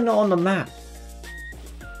 Why is that not on the map?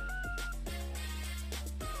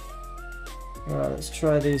 Alright, let's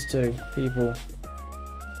try these two people.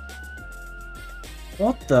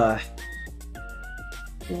 What the?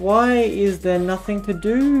 Why is there nothing to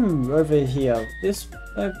do over here? This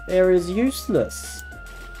area is useless.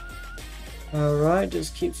 Alright,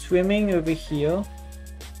 just keep swimming over here.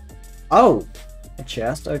 Oh! A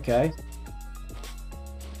chest, okay.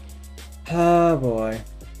 Oh boy.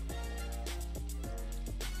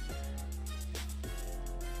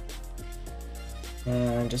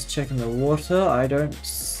 And just checking the water. I don't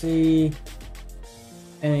see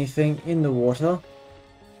anything in the water.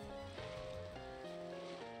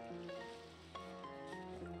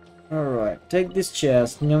 Alright, take this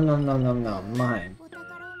chest. Nom nom nom nom nom. Mine.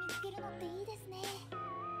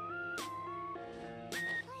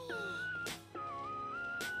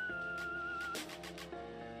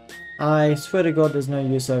 I swear to God there's no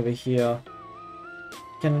use over here.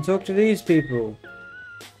 Can I talk to these people?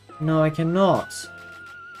 No, I cannot.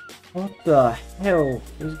 What the hell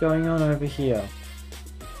is going on over here?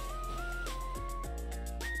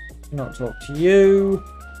 Cannot talk to you.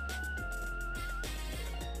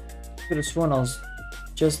 Could have sworn I was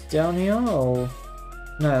just down here, or...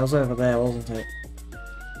 No, I was over there, wasn't it?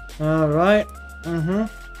 Alright.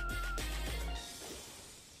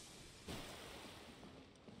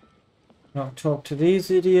 Not talk to these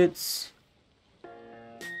idiots.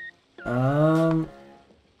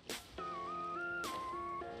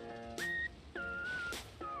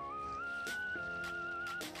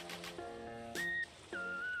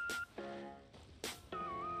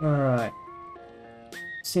 Alright.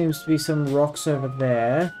 Seems to be some rocks over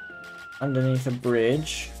there. Underneath a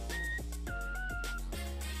bridge.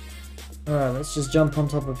 Alright, let's just jump on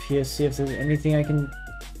top of here, see if there's anything I can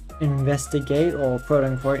investigate, or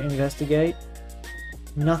quote-unquote investigate.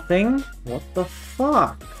 Nothing? What the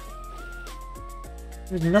fuck?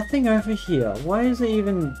 There's nothing over here. Why is it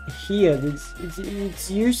even here? It's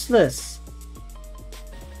useless.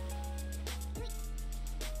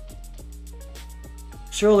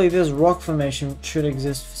 Surely this rock formation should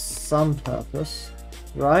exist for some purpose,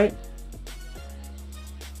 right?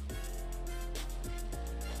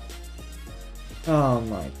 Oh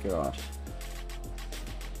my god.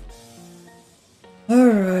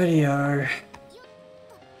 Alrighty-o.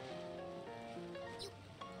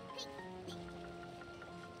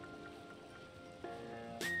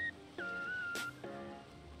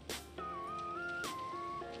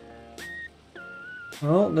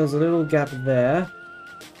 Oh, there's a little gap there.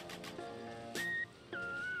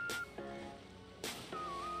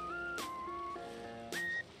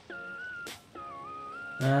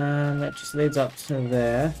 And that just leads up to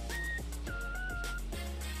there.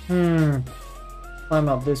 Climb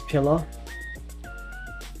up this pillar.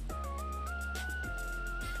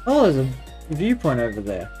 Oh, there's a viewpoint over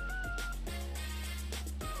there.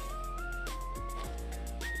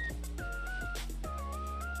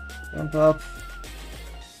 Jump up.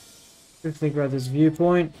 Quickly grab this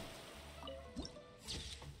viewpoint.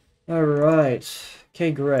 Alright.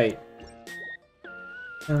 Okay, great.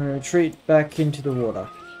 And retreat back into the water.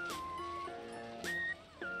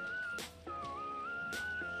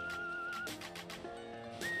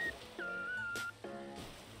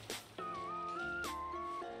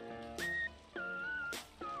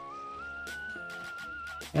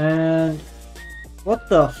 And what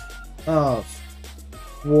the oh,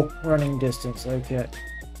 walk running distance, okay.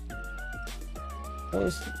 What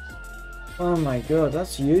was, oh my god,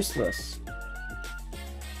 that's useless.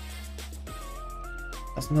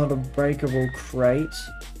 That's not a breakable crate.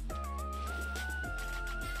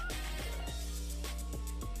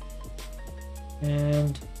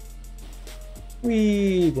 And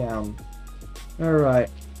whee down. Alright.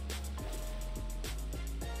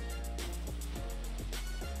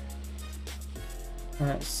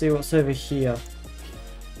 Alright, let's see what's over here.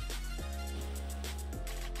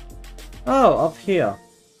 Oh, up here.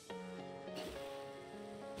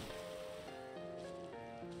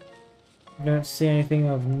 Don't see anything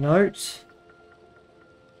of note.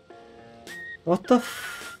 What the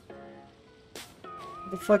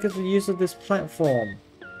What the fuck is the use of this platform?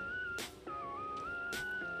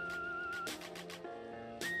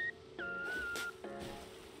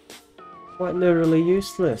 Quite literally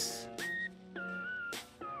useless.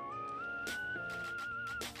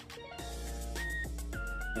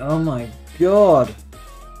 Oh my god.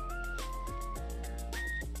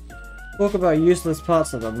 Talk about useless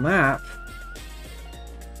parts of the map.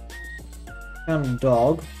 Found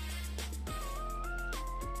dog.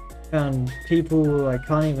 Found people who I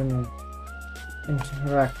can't even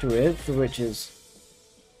interact with, which is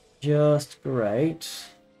just great.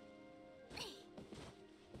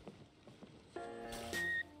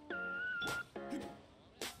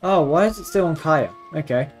 Oh, why is it still on Kaya?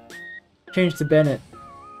 Okay. Change to Bennett.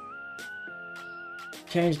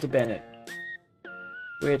 Change to Bennett.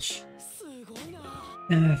 Which...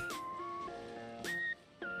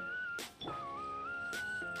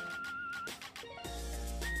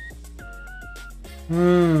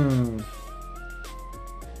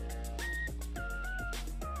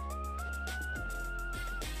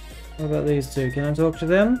 What about these two? Can I talk to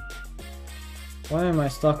them? Why am I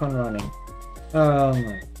stuck on running? Oh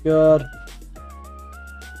my god.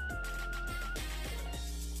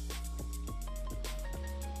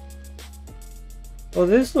 Well,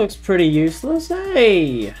 this looks pretty useless,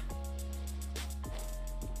 hey!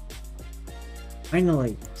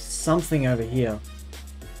 Finally, something over here.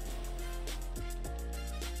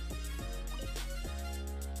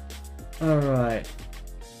 Alright.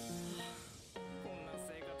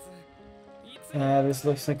 This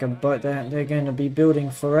looks like a boat that they're going to be building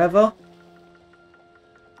forever.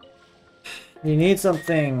 You need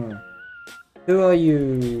something. Who are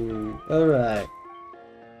you? Alright.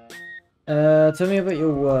 Tell me about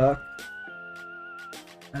your work.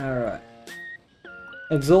 Alright.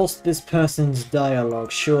 Exhaust this person's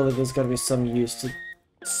dialogue. Surely there's gotta be some use to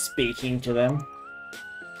speaking to them.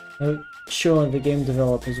 Surely the game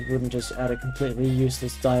developers wouldn't just add a completely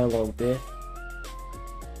useless dialogue bit.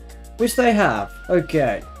 Which they have.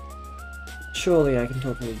 Okay. Surely I can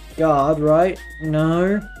talk to the guard, right?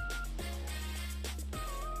 No.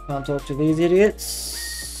 Can't talk to these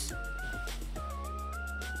idiots.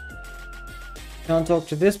 Can't talk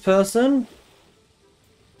to this person.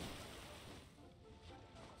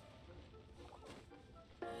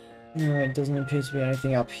 Alright, doesn't appear to be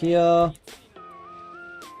anything up here.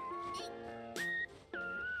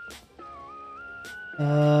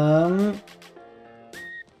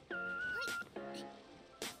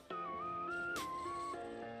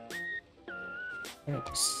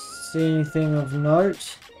 Don't see anything of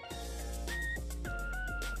note.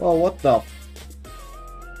 Oh, what the?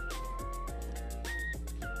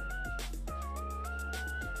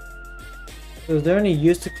 Is there any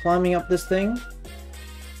use to climbing up this thing?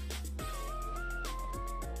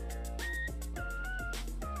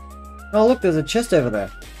 Oh look, there's a chest over there.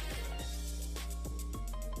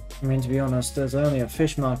 I mean, to be honest, there's only a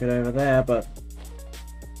fish market over there, but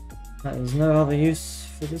there's no other use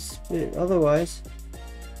for this bit otherwise.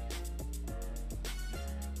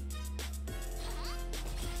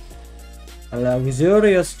 A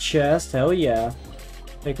luxurious chest, hell yeah.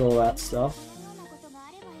 Take all that stuff.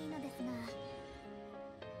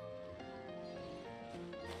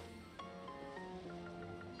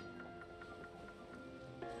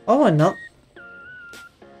 Oh, another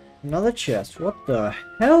chest. What the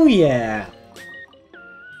hell yeah!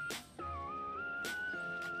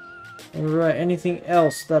 Alright, anything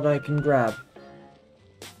else that I can grab?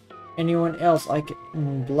 Anyone else I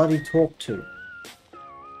can bloody talk to?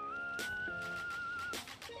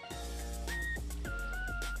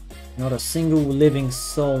 Not a single living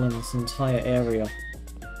soul in this entire area.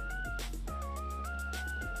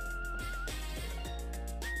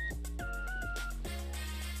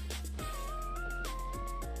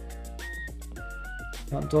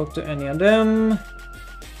 Can't talk to any of them.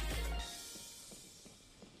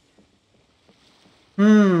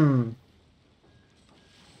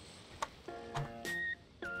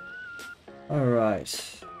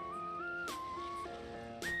 Alright.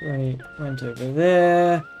 Right, went over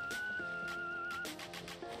there.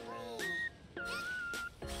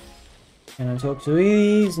 Can I talk to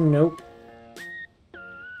these? Nope.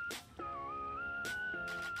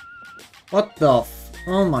 What the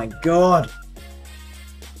oh my god.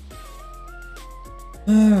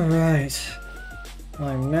 Alright.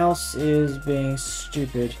 My mouse is being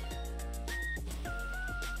stupid.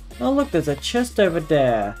 Oh look, there's a chest over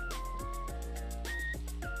there.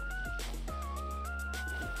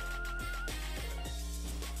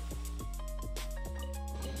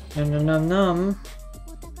 Num num num num.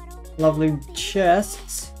 Lovely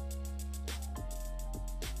chests.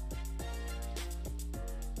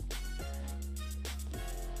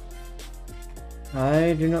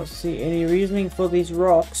 I do not see any reasoning for these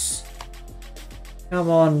rocks. Come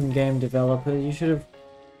on, game developer, you should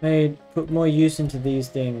have put more use into these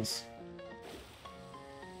things.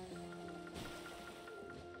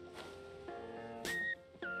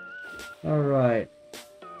 Alright.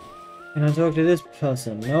 Can I talk to this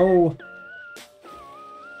person? No!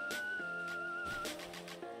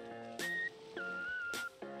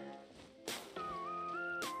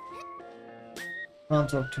 Can't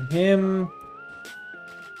talk to him.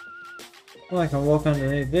 Oh, I can walk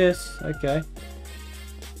underneath this. Okay.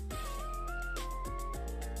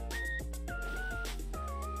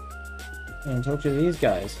 And talk to these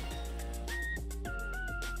guys.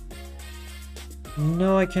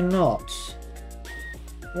 No, I cannot.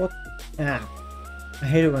 What? Ah. I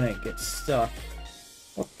hate it when it gets stuck.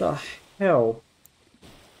 What the hell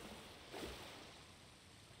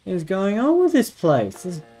is going on with this place?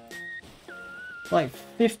 There's like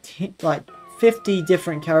 50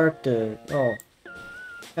 different characters,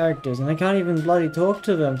 and I can't even bloody talk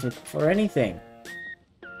to them for anything.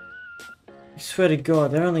 I swear to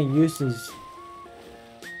God, their only uses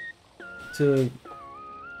to...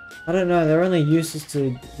 I don't know, their only use is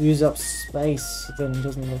to use up space, so then it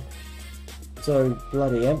doesn't look so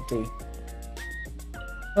bloody empty.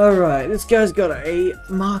 Alright, this guy's got a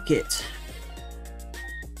market.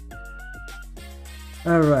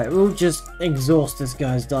 Alright, we'll just exhaust this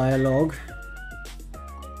guy's dialogue.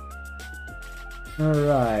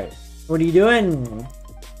 Alright, what are you doing?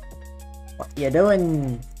 What you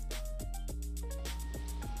doing?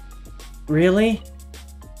 Really?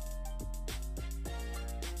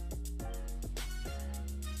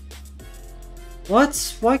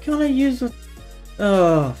 What? Why can't I use the...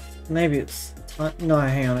 Oh, maybe it's... No,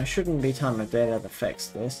 hang on, it shouldn't be time of day that affects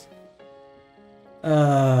this.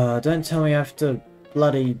 Don't tell me I have to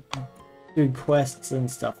bloody do quests and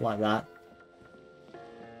stuff like that.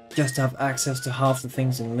 Just to have access to half the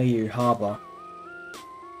things in Liu Harbor.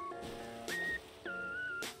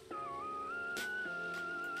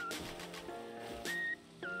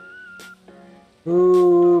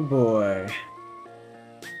 Ooh boy.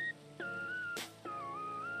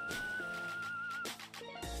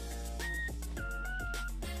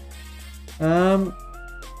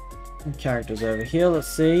 Characters over here, let's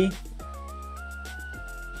see.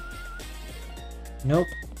 Nope.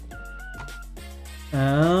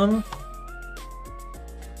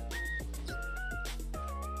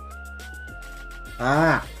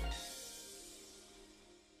 Ah!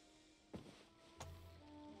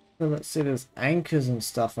 So let's see, there's anchors and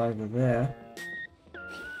stuff over there.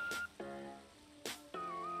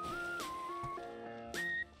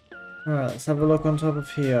 Alright, let's have a look on top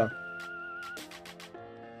of here.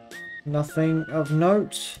 Nothing of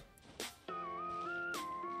note.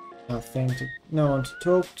 No one to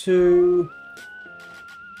talk to.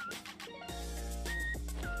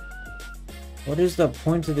 What is the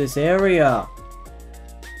point of this area?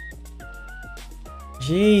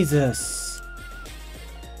 Jesus.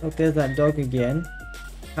 Look, there's that dog again.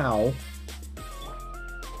 Ow.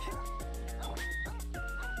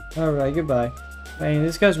 Alright, goodbye. Hey,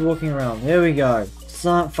 this guy's walking around. There we go.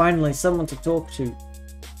 Finally, someone to talk to.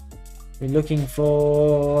 We're looking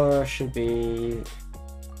for... should be...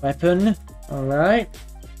 weapon. Alright.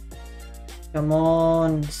 Come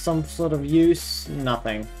on. Some sort of use.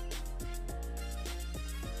 Nothing.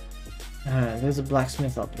 There's a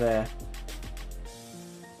blacksmith up there.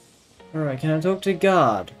 Alright, can I talk to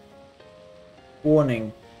guard?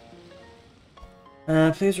 Warning.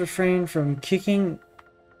 Please refrain from kicking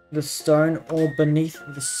the stone or beneath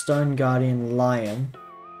the stone guardian lion.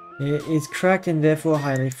 It is cracked and therefore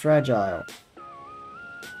highly fragile.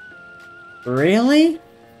 Really?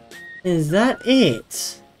 Is that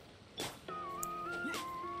it?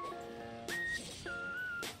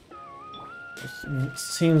 It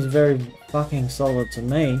seems very fucking solid to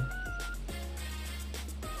me.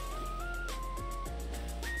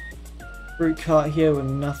 Fruit cart here with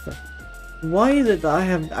nothing. Why is it that I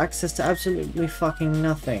have access to absolutely fucking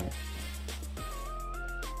nothing?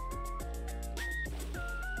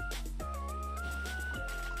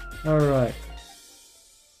 Alright.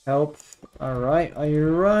 Help. Alright, are you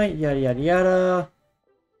right? Yada yada yada.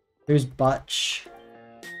 Who's Butch?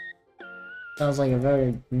 Sounds like a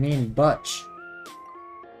very mean Butch.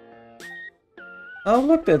 Oh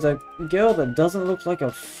look, there's a girl that doesn't look like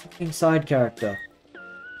a fucking side character.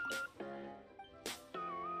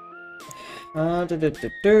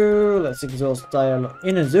 Let's exhaust dialogue.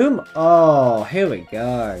 Inner zoom? Oh, here we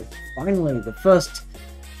go. Finally, the first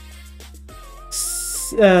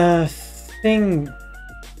thing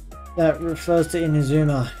that refers to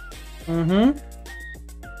Inazuma.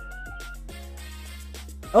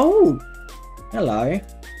 Oh! Hello.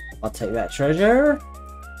 I'll take that treasure.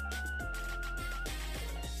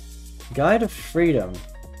 Guide of Freedom.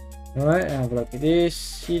 Alright, have a look at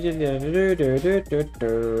this.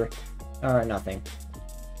 Alright, nothing.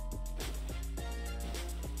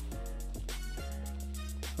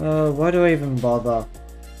 Why do I even bother?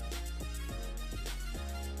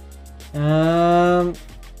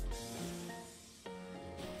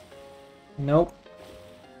 Nope.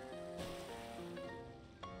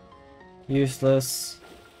 Useless.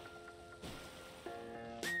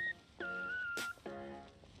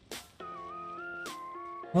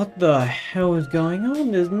 What the hell is going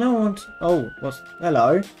on? There's no one to... Oh, what's...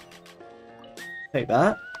 Hello. Take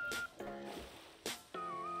that.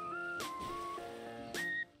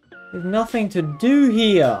 There's nothing to do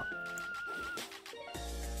here.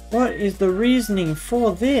 What is the reasoning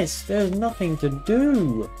for this? There's nothing to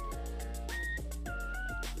do.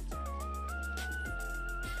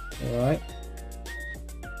 Alright.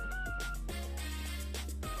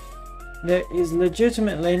 There is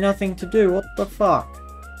legitimately nothing to do. What the fuck?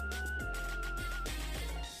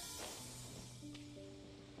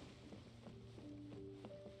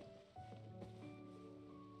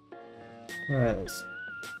 Alright, let's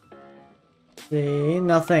see.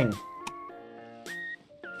 Nothing.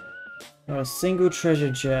 Not a single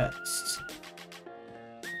treasure chest.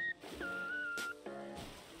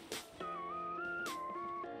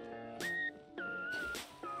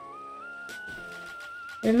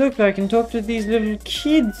 Hey look, I can talk to these little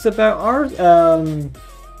kids about art.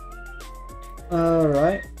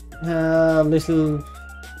 Alright. Little...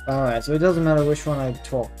 Alright, so it doesn't matter which one I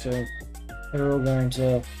talk to. They're all going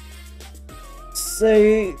to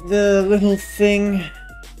say the little thing.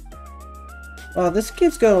 Oh, this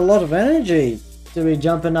kid's got a lot of energy to be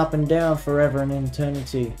jumping up and down forever and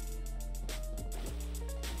eternity.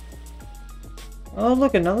 Oh,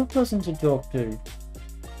 look, another person to talk to.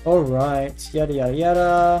 Alright, yada yada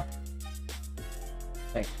yada.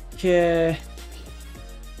 Okay.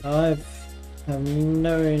 I have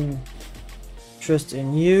no interest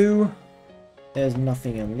in you. There's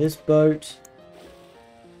nothing in this boat.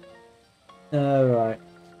 Alright.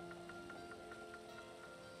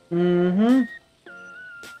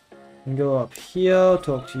 Go up here,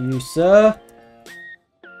 talk to you, sir.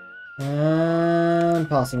 And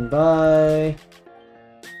passing by.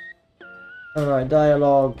 Alright,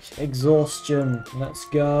 dialogue, exhaustion, let's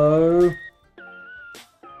go.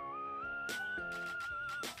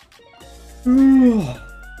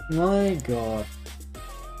 My god.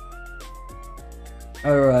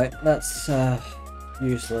 Alright, that's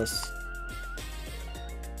useless.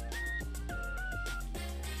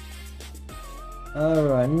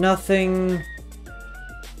 Alright, nothing.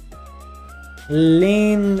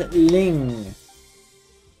 Lin Ling.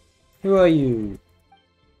 Who are you?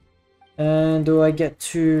 And do I get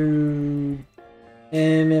to...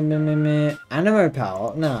 Animo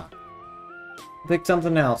power? Nah. Pick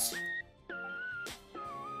something else.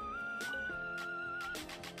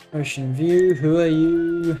 Ocean view, who are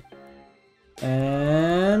you?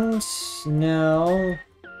 And... now...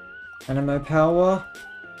 Animo power.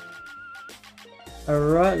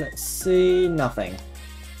 Alright, let's see... nothing.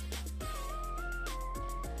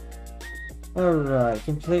 Alright,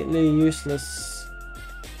 completely useless...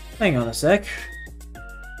 Hang on a sec.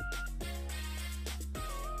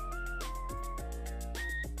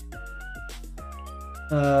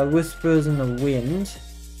 Whispers in the wind.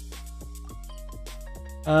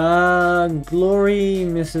 Glory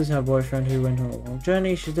misses her boyfriend who went on a long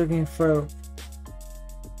journey. She's looking for...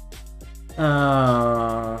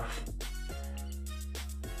 I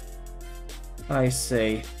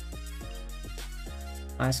see.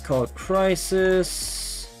 Ice Cold Crisis.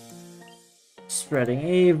 Spreading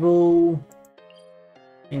evil.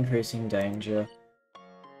 Increasing danger.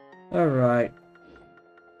 Alright.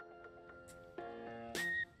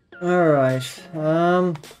 Alright.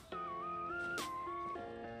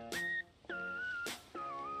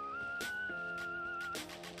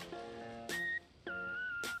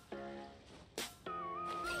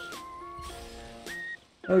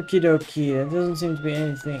 Okie dokie, there doesn't seem to be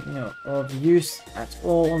anything of use at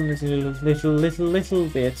all on this little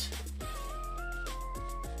bit.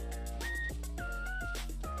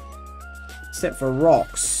 Except for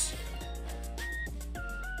rocks.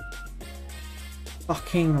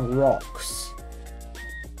 Fucking rocks.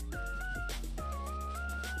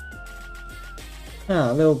 Ah,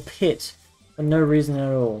 a little pit for no reason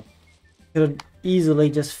at all. Could have easily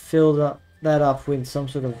just filled that up with some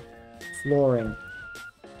sort of flooring.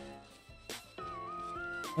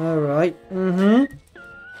 Alright,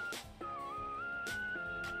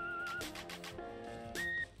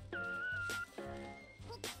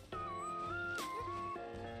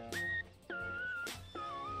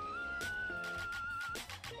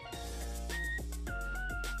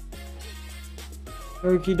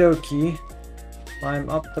 Okie dokie. Climb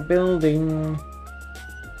up the building.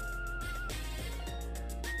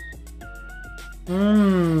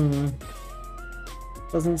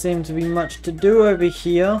 Doesn't seem to be much to do over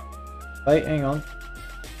here. Wait, hang on.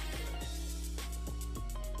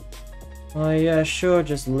 Oh yeah, sure,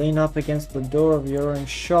 just lean up against the door of your own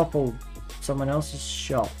shop or someone else's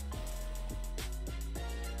shop.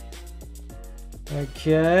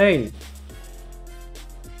 Okay.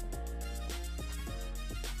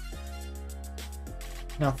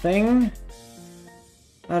 Nothing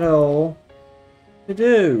at all to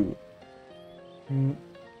do.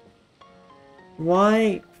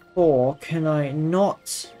 Why for can I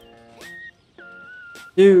not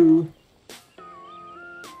do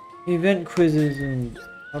event quizzes and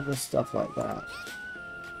other stuff like that?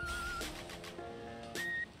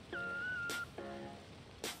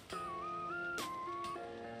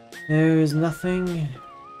 There is nothing.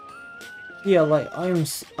 Yeah, like I'm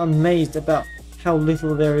amazed about how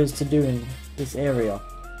little there is to do in this area.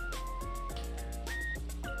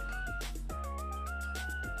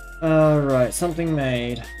 Alright, something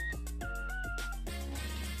made.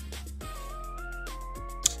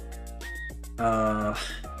 I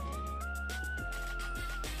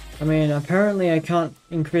mean, apparently I can't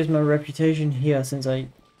increase my reputation here since I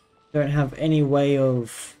don't have any way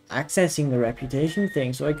of accessing the reputation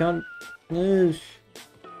thing, so I can't...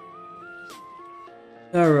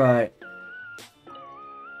 Alright.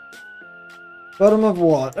 Bottom of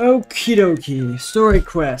what? Okie dokie. Story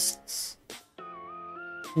quests.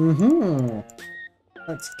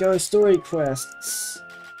 Let's go story quests.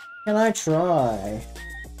 Can I try?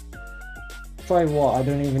 Try what? I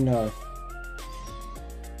don't even know.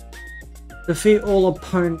 Defeat all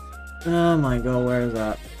opponents. Oh my god, where is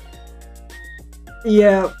that?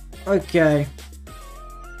 Yeah, okay.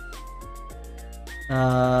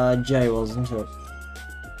 J wasn't it?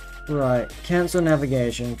 Right, cancel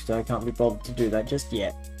navigation because I can't be bothered to do that just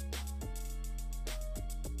yet.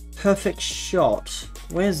 Perfect shot.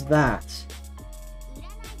 Where's that?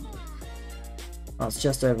 Oh, it's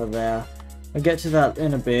just over there. I'll get to that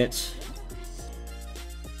in a bit.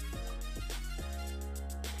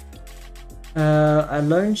 A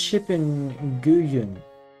lone ship in Guyun.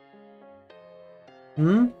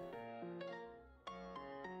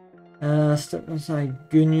 Step inside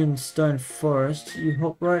Guyun Stone Forest. You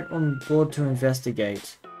hop right on board to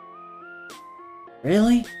investigate.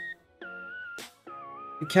 Really?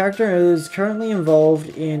 The character is currently involved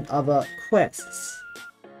in other quests.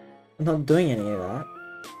 I'm not doing any of that.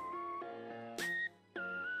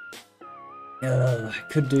 I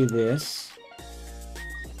could do this.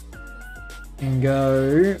 And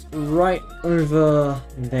go right over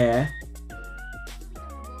there.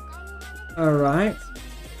 Alright.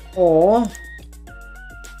 Or I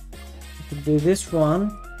could do this one,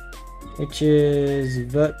 which is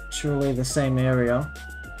virtually the same area.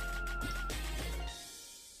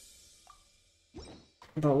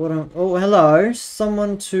 But what I'm... Oh, hello!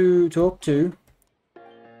 Someone to talk to.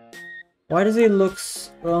 Why does he look...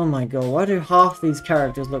 Oh my god, why do half these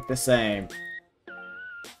characters look the same?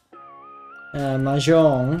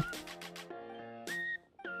 Mahjong.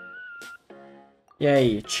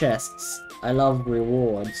 Yay, chests. I love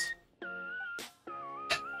rewards.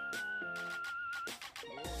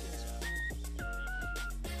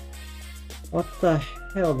 What the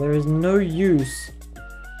hell? There is no use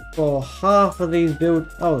for half of these build...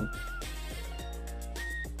 Oh.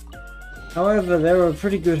 However, there are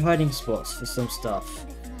pretty good hiding spots for some stuff.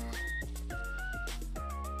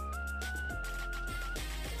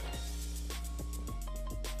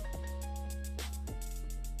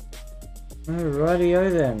 Alrighty-o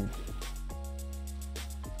then.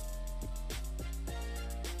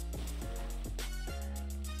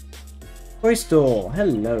 Toy store,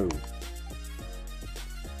 hello.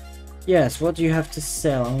 Yes, what do you have to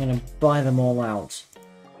sell? I'm gonna buy them all out.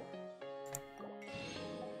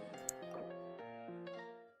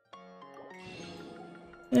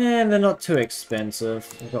 And they're not too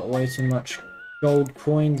expensive. I've got way too much gold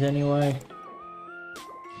coins anyway.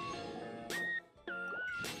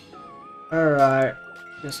 Alright,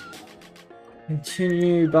 just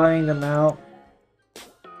continue buying them out.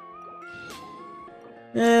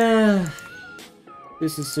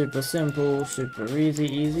 This is super simple, super easy,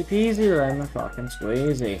 easy peasy, lemon fucking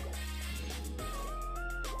squeezy.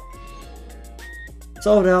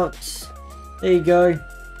 Sold out. There you go. You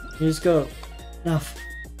just got enough.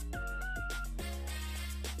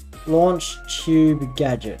 Launch tube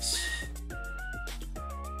gadgets.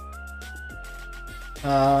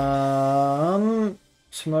 To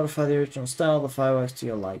modify the original style of the fireworks to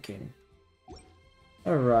your liking.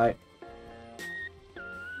 Alright.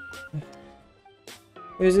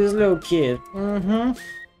 Who's this little kid?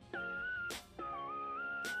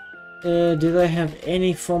 Do they have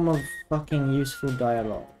any form of fucking useful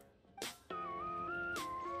dialogue?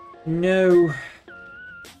 No.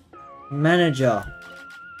 Manager.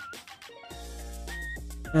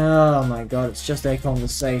 Oh my god, it's just a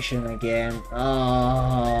conversation again.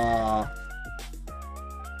 Ah.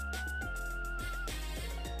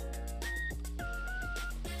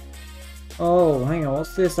 Oh, hang on,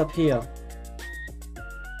 what's this up here?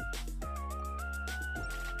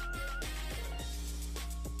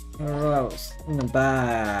 Alright, what's in the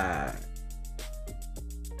bag?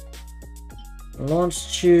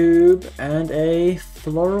 Launch tube and a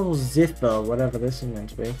floral zither, whatever this is meant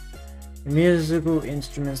to be. Musical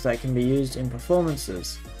instruments that can be used in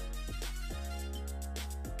performances.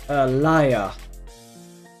 A lyre.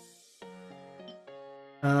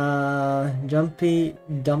 Jumpy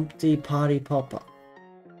Dumpty Party Popper.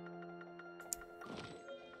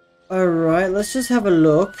 Alright, let's just have a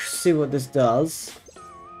look, see what this does.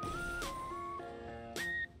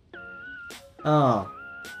 Ah.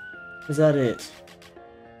 Is that it?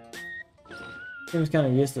 Seems kind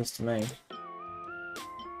of useless to me.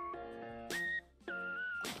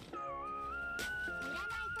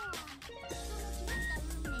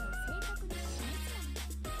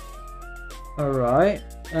 Alright,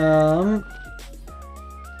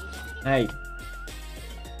 hey.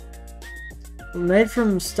 Made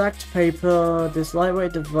from stacked paper, this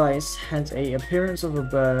lightweight device has a appearance of a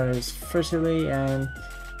bird, is freshly and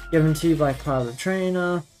given to you by a pilot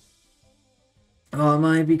trainer. Oh, it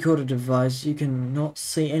might be called a device. You can not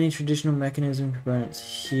see any traditional mechanism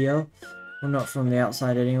components here. Well, not from the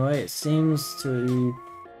outside anyway. It seems to...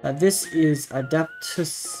 this is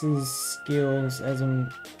Adaptus' skills as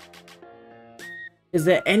in... Is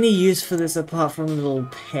there any use for this apart from a little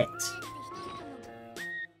pet?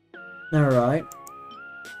 Alright.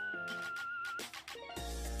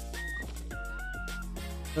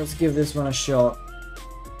 Let's give this one a shot.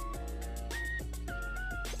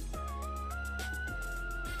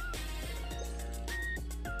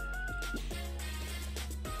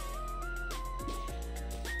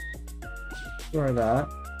 Ignore that.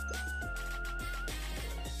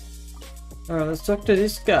 Alright, let's talk to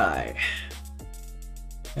this guy.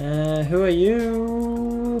 Who are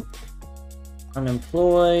you?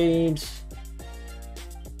 Unemployed.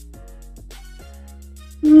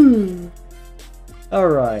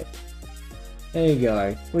 Alright. There you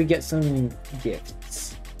go. We get some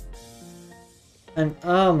gifts. And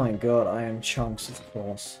oh my god, iron chunks, of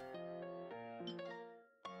course.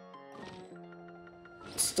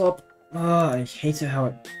 Stop. Oh, I hate it how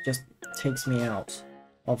it just takes me out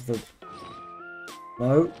of the...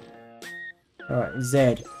 No. Alright,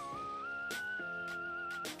 Z.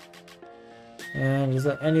 And does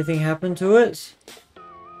that anything happen to it?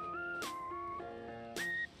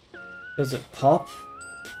 Does it pop?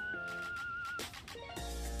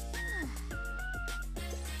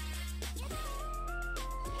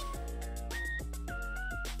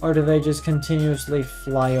 Or do they just continuously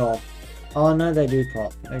fly off? Oh no, they do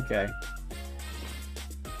pop. Okay.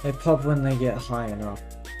 They pop when they get high enough.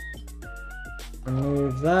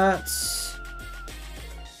 Remove that.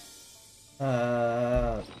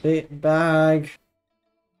 Bit bag.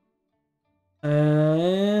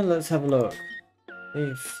 And let's have a look.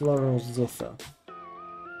 The floral zither.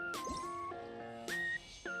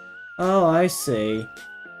 Oh, I see.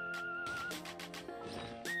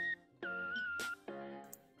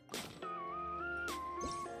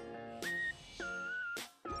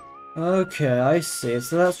 Okay, I see.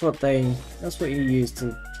 So that's what you use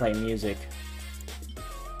to play music.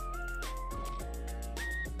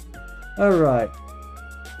 Alright.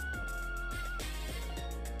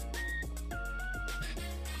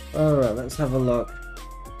 Alright, let's have a look.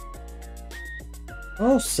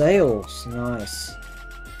 Oh, sales. Nice.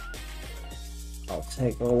 I'll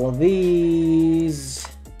take all of these.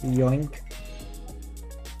 Yoink.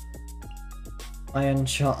 Iron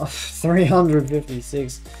chunk.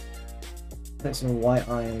 356. Take some white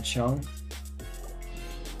iron chunk.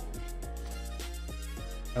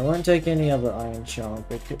 I won't take any other iron chunk.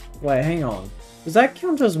 Wait, hang on. Does that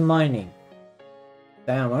count as mining?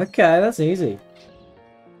 Damn, okay, that's easy.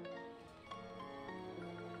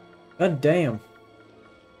 God damn.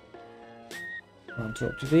 Can't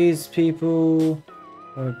talk to these people.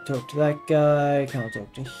 Can't talk to that guy. Can't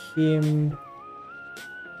talk to him.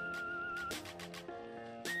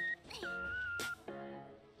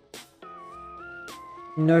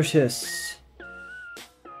 Notice.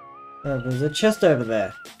 Oh, there's a chest over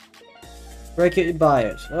there. Break it, you buy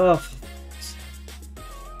it. Oh.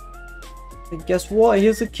 But guess what?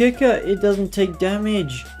 Here's the kicker. It doesn't take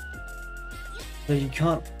damage. So you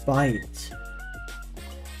can't buy it.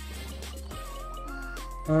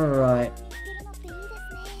 Alright.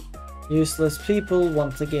 Useless people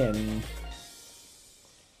once again.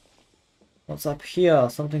 What's up here?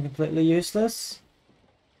 Something completely useless?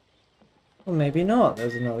 Or maybe not.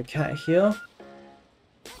 There's another cat here.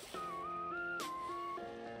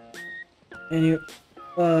 And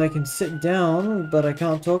I can sit down, but I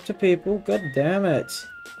can't talk to people. God damn it.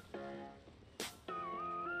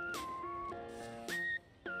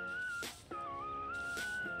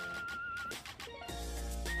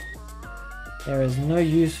 There is no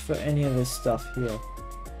use for any of this stuff here.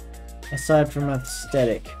 Aside from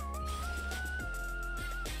aesthetic.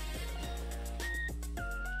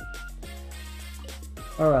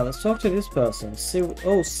 Alright, let's talk to this person. See what—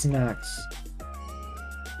 oh, snacks.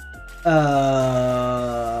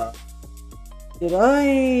 Did I...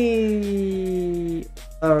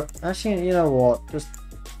 actually, you know what? Just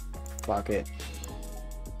fuck it.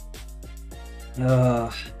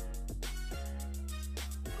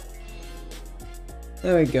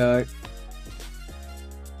 There we go.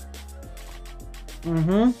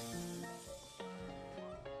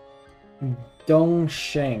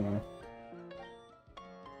 Dongsheng.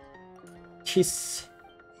 Kiss.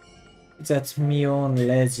 That's Mion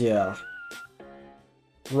Leisure.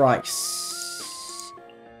 Rice.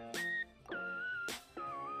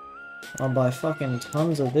 I'll buy fucking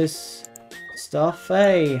tons of this stuff,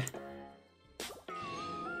 hey!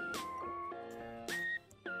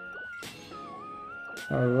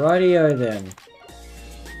 Alrighty-o then.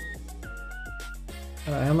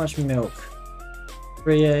 Alright, how much milk?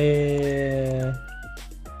 3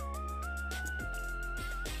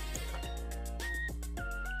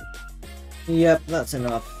 Yep, that's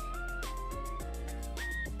enough.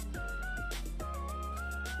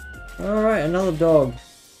 Alright, another dog.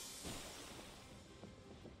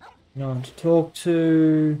 No one to talk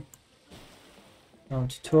to. No one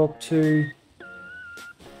to talk to.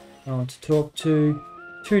 No one to talk to.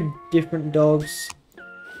 2 different dogs.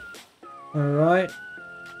 Alright.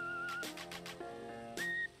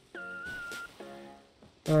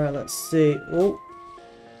 Alright, let's see. Oh.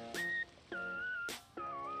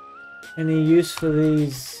 Any use for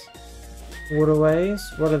these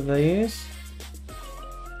waterways? What are these?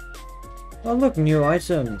 Oh look, new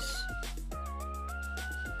items.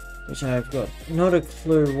 Which I've got not a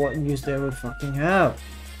clue what use they would fucking have.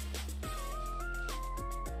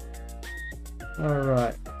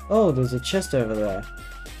 Alright. Oh, there's a chest over there.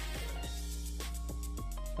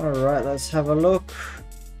 Alright, let's have a look.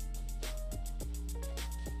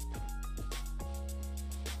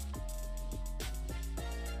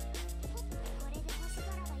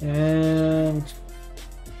 And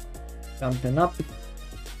jumping up.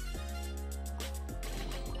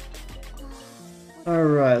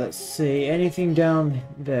 Alright, let's see. Anything down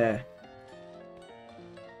there?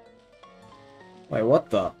 Wait, what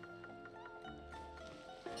the?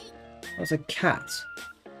 That's a cat.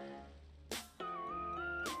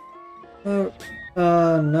 Oh,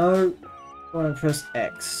 no. I want to press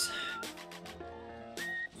X.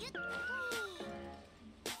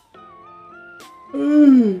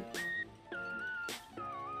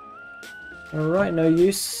 Alright, no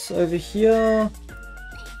use over here.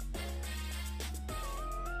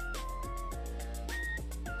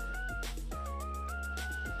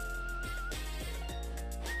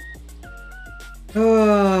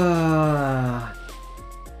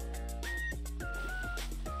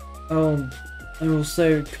 I will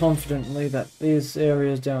say confidently that these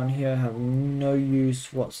areas down here have no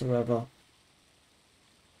use whatsoever.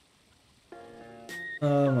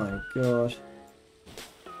 Oh my god.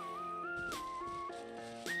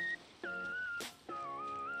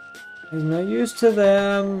 There's no use to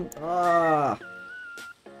them. Ah.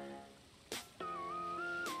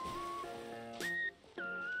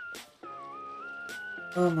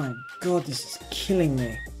 Oh my god, this is killing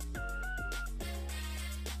me.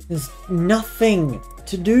 There's nothing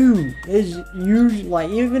to do. There's usually, like,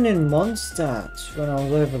 even in Mondstadt when I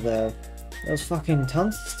was over there, there was fucking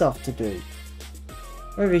tons of stuff to do.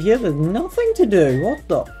 Over here, there's nothing to do. What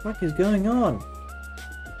the fuck is going on?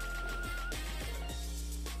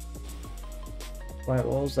 Wait,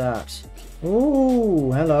 what was that?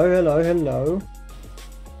 Ooh, hello, hello, hello.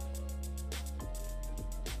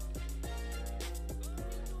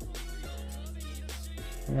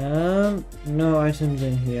 No items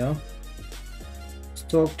in here. Let's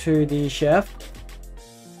talk to the chef.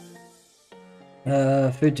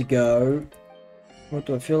 Food to go. What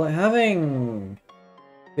do I feel like having?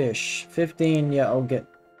 Fish. 15, yeah, I'll get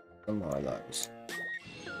some more of those.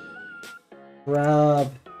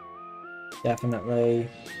 Crab. Definitely.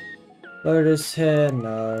 Lotus head,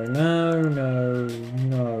 no, no, no,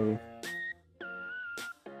 no.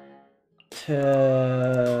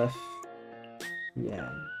 Yeah.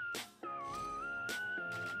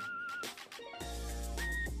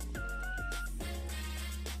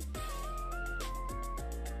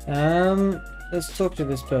 Let's talk to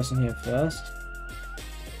this person here first.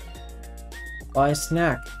 Buy a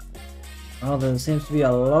snack. Oh, there seems to be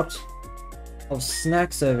a lot of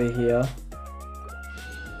snacks over here.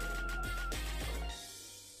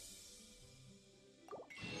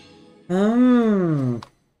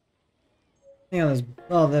 Hang on, there's...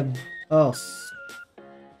 Oh, they're... Oh,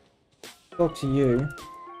 talk to you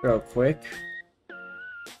real quick.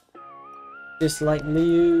 Just like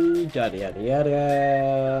you, yada yada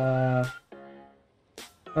yada.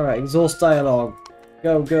 Alright, exhaust dialogue.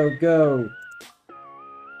 Go, go, go.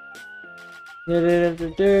 I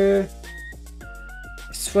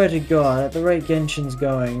swear to God, at the rate Genshin's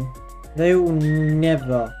going, they will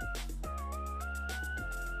never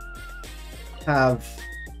have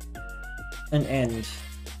an end.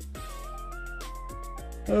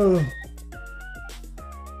 Oh.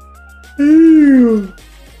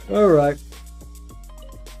 Alright.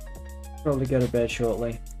 Probably go to bed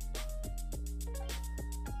shortly.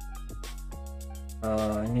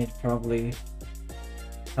 I need to probably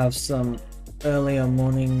have some earlier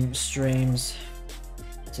morning streams.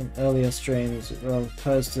 Some earlier streams as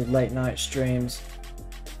opposed to late night streams.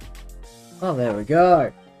 Oh, there we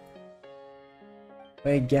go.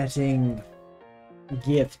 We're getting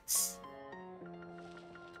gifts.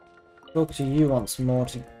 Talk to you once more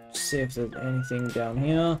to see if there's anything down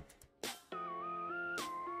here.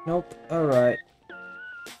 Nope. Alright.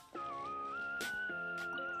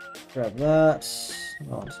 Grab that.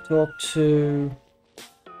 Not to talk to.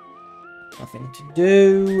 Nothing to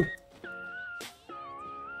do.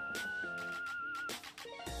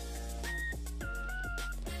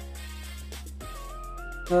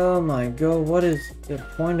 Oh my god, what is the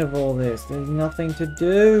point of all this? There's nothing to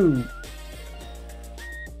do.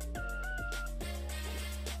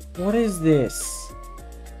 What is this?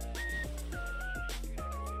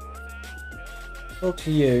 Talk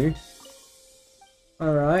to you.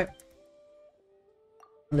 Alright.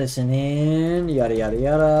 Listen in, yada yada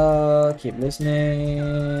yada. Keep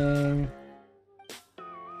listening.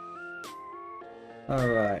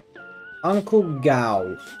 Alright. Uncle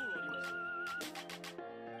Gao.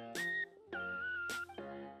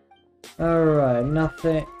 Alright,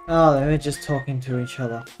 nothing. Oh, they were just talking to each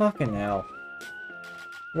other. Fucking hell.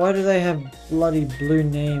 Why do they have bloody blue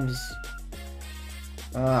names?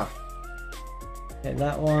 Ah. Hit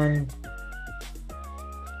that one.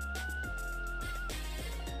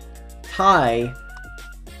 Hi.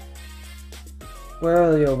 Where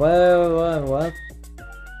are you? What?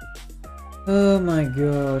 Oh my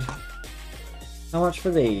god. How much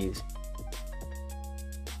for these?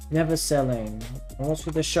 Never selling. And what's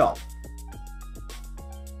with the shop?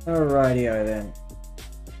 Alrightio then.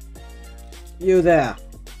 You there.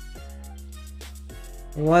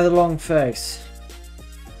 Why the long face?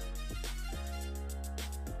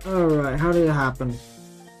 Alright, how did it happen?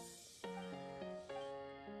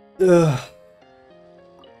 Ugh.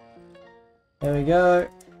 There we go.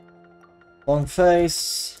 Long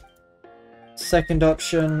face. Second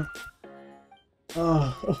option.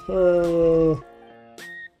 Oh.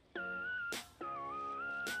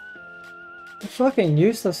 Fucking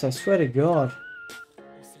useless, I swear to God.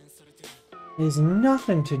 There's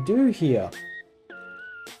nothing to do here.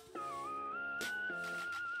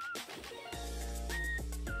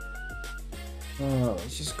 Oh,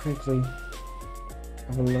 let's just quickly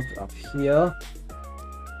have a look up here.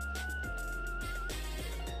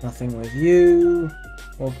 Nothing with you.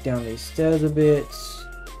 Walk down these stairs a bit.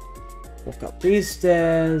 Walk up these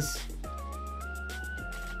stairs.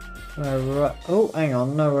 Alright. Oh, hang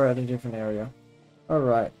on. No, we're at a different area.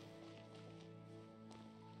 Alright.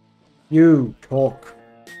 You talk.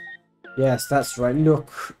 Yes, that's right.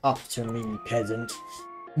 Look up to me, peasant.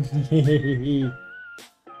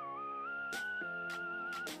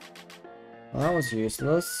 Well, that was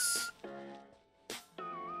useless.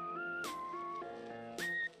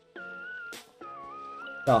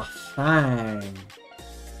 Oh, fine.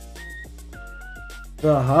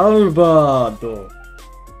 The halberd.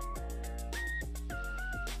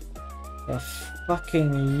 The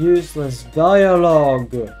fucking useless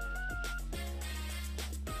dialogue.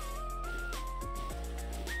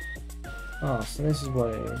 Oh, so this is what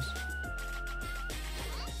it is.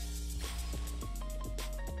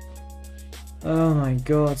 Oh my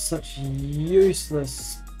god, such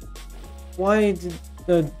useless. Why did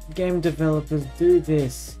the game developers do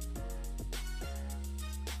this?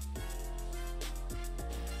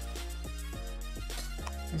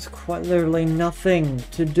 There's quite literally nothing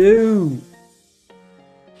to do.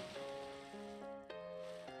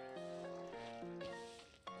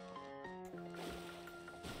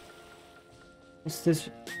 What's this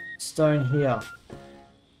stone here?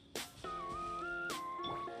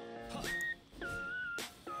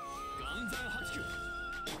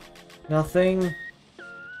 Nothing.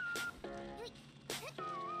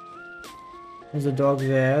 There's a dog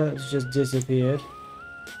there that's just disappeared.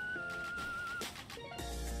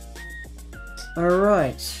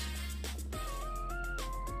 Alright.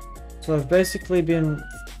 So I've basically been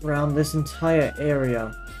around this entire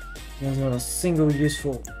area. There's not a single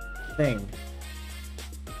useful thing.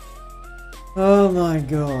 Oh my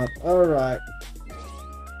god. Alright.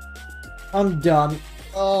 I'm done.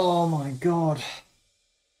 Oh my god.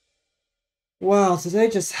 Wow, today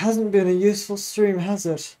just hasn't been a useful stream, has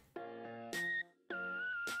it?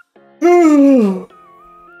 Oh,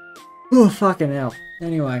 fucking hell.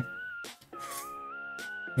 Anyway.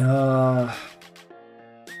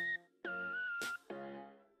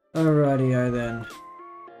 Alrighty-o then.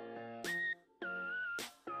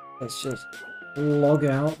 Let's just log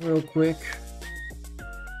out real quick.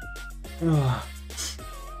 Ugh.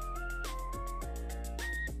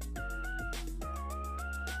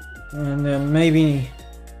 And then maybe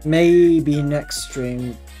next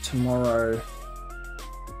stream tomorrow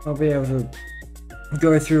I'll be able to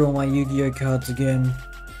go through all my Yu-Gi-Oh cards again.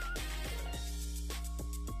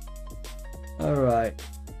 Alright.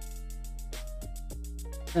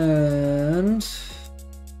 And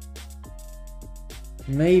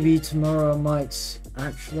maybe tomorrow I might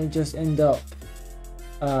actually just end up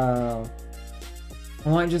I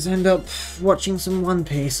might just end up watching some One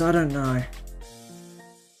Piece, I don't know.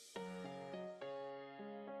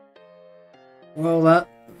 Well,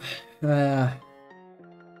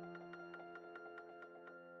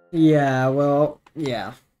 yeah, well,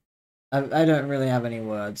 yeah. I don't really have any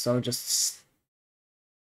words. I'll just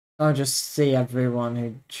see everyone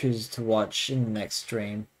who chooses to watch in the next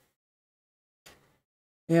stream.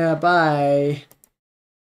 Yeah, bye.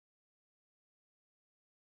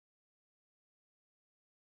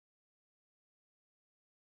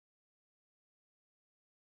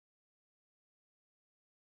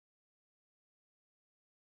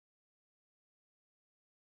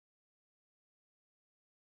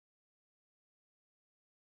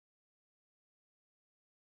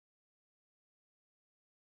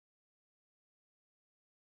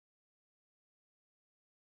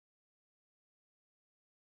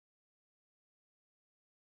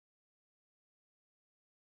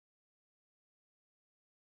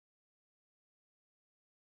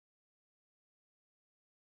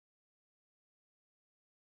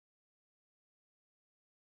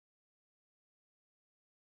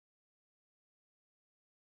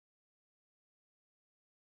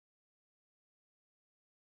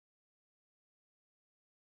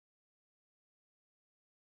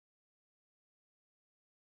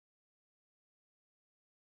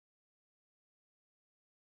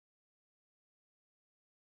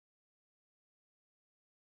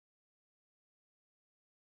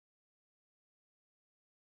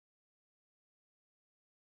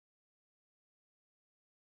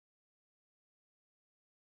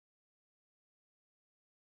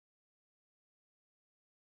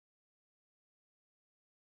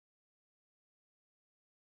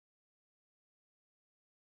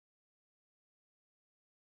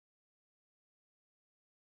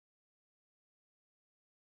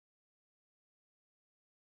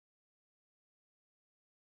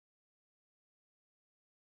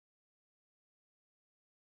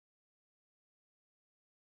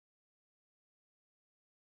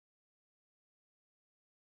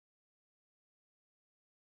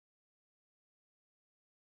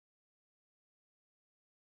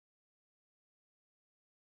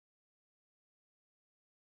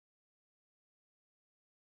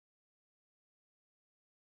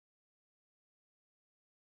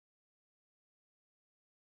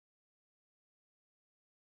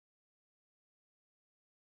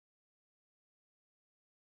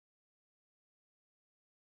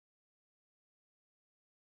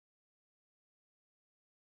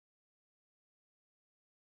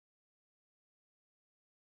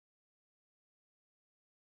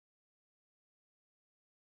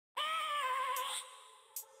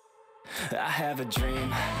 I have a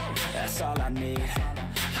dream, that's all I need.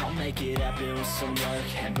 I'll make it happen with some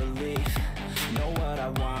work and belief. Know what I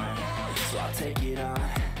want, so I'll take it on.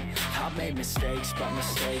 I've made mistakes, but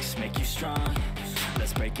mistakes make you strong.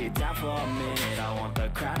 Let's break it down for a minute. I want the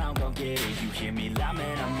crown, I'm gon' get it. You hear me loud,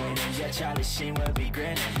 man, I'm winning. Yeah, Charlie Sheen will be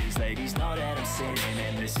grinning. These ladies know that I'm sinning,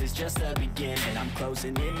 and this is just the beginning. I'm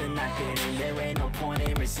closing in the ninth inning. There ain't no point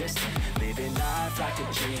in resisting. Living life like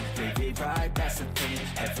a dream, live it right, that's the thing.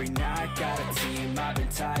 Every night, got a team, I've been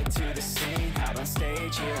tied to the scene. Out on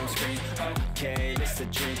stage, here I'm screaming, okay, it's a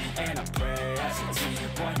dream. And I pray as a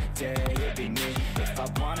team, one day it'll be me. If I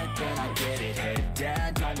want it, then I get it. Head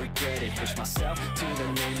down, don't regret it. Push myself to the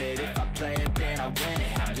limit. If I play it, then I win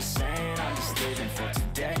it. I'm just saying, I'm just living for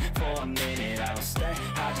today. For a minute, I don't stay,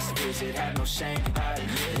 I just visit. Have no shame, I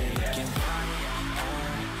admit it. Looking right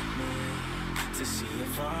at me to see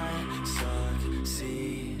if I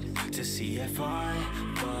succeed, to see if I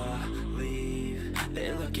believe.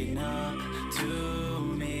 They're looking up to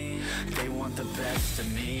me. They want the best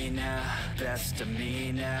of me now, best of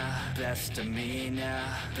me now, best of me now,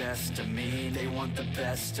 best of me. They want the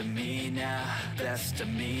best of me now, best of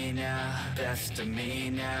me now, best of me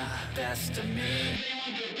now, best of me.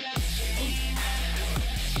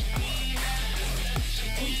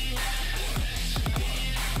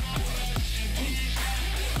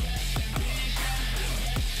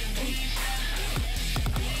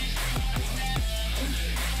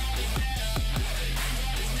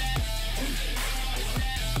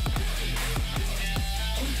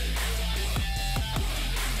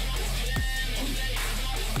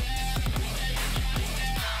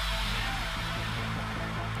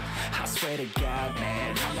 Swear to God,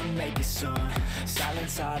 man, I'ma make it soon.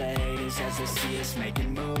 Silence all the haters as they see us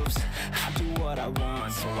making moves. I do what I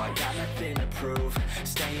want, so I got nothing to prove.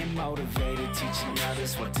 Staying motivated, teaching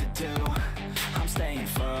others what to do. I'm staying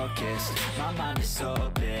focused, my mind is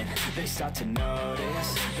open. They start to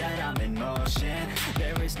notice that I'm in motion.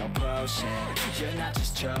 There is no potion, you're not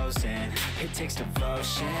just chosen. It takes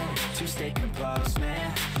devotion to stay composed,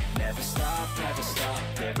 man. Never stop,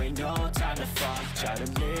 there ain't no time to fall. Try to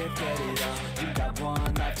live, get it all, you got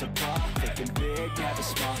one life to ball. Thinking big, never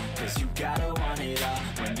small, cause you gotta want it all.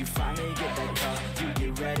 When you finally get that call, you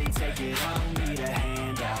get ready, take it on. Need a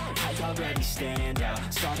handout, I already stand out.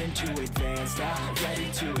 Starting to advance now,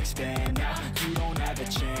 ready to expand now. You don't have a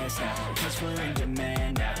chance now, cause we're in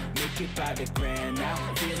demand now. Make it by the grand now,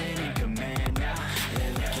 feeling in command now.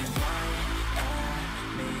 They're looking right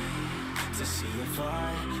at me to see if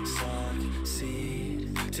I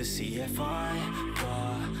succeed, to see if I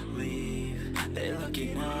believe. They're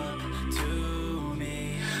looking up to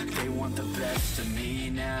me. They want the best of me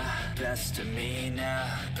now, best of me now,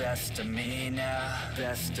 best of me now,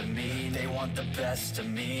 best of me. They want the best of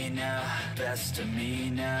me now, best of me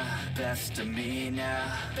now, best of me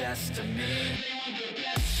now, best of me.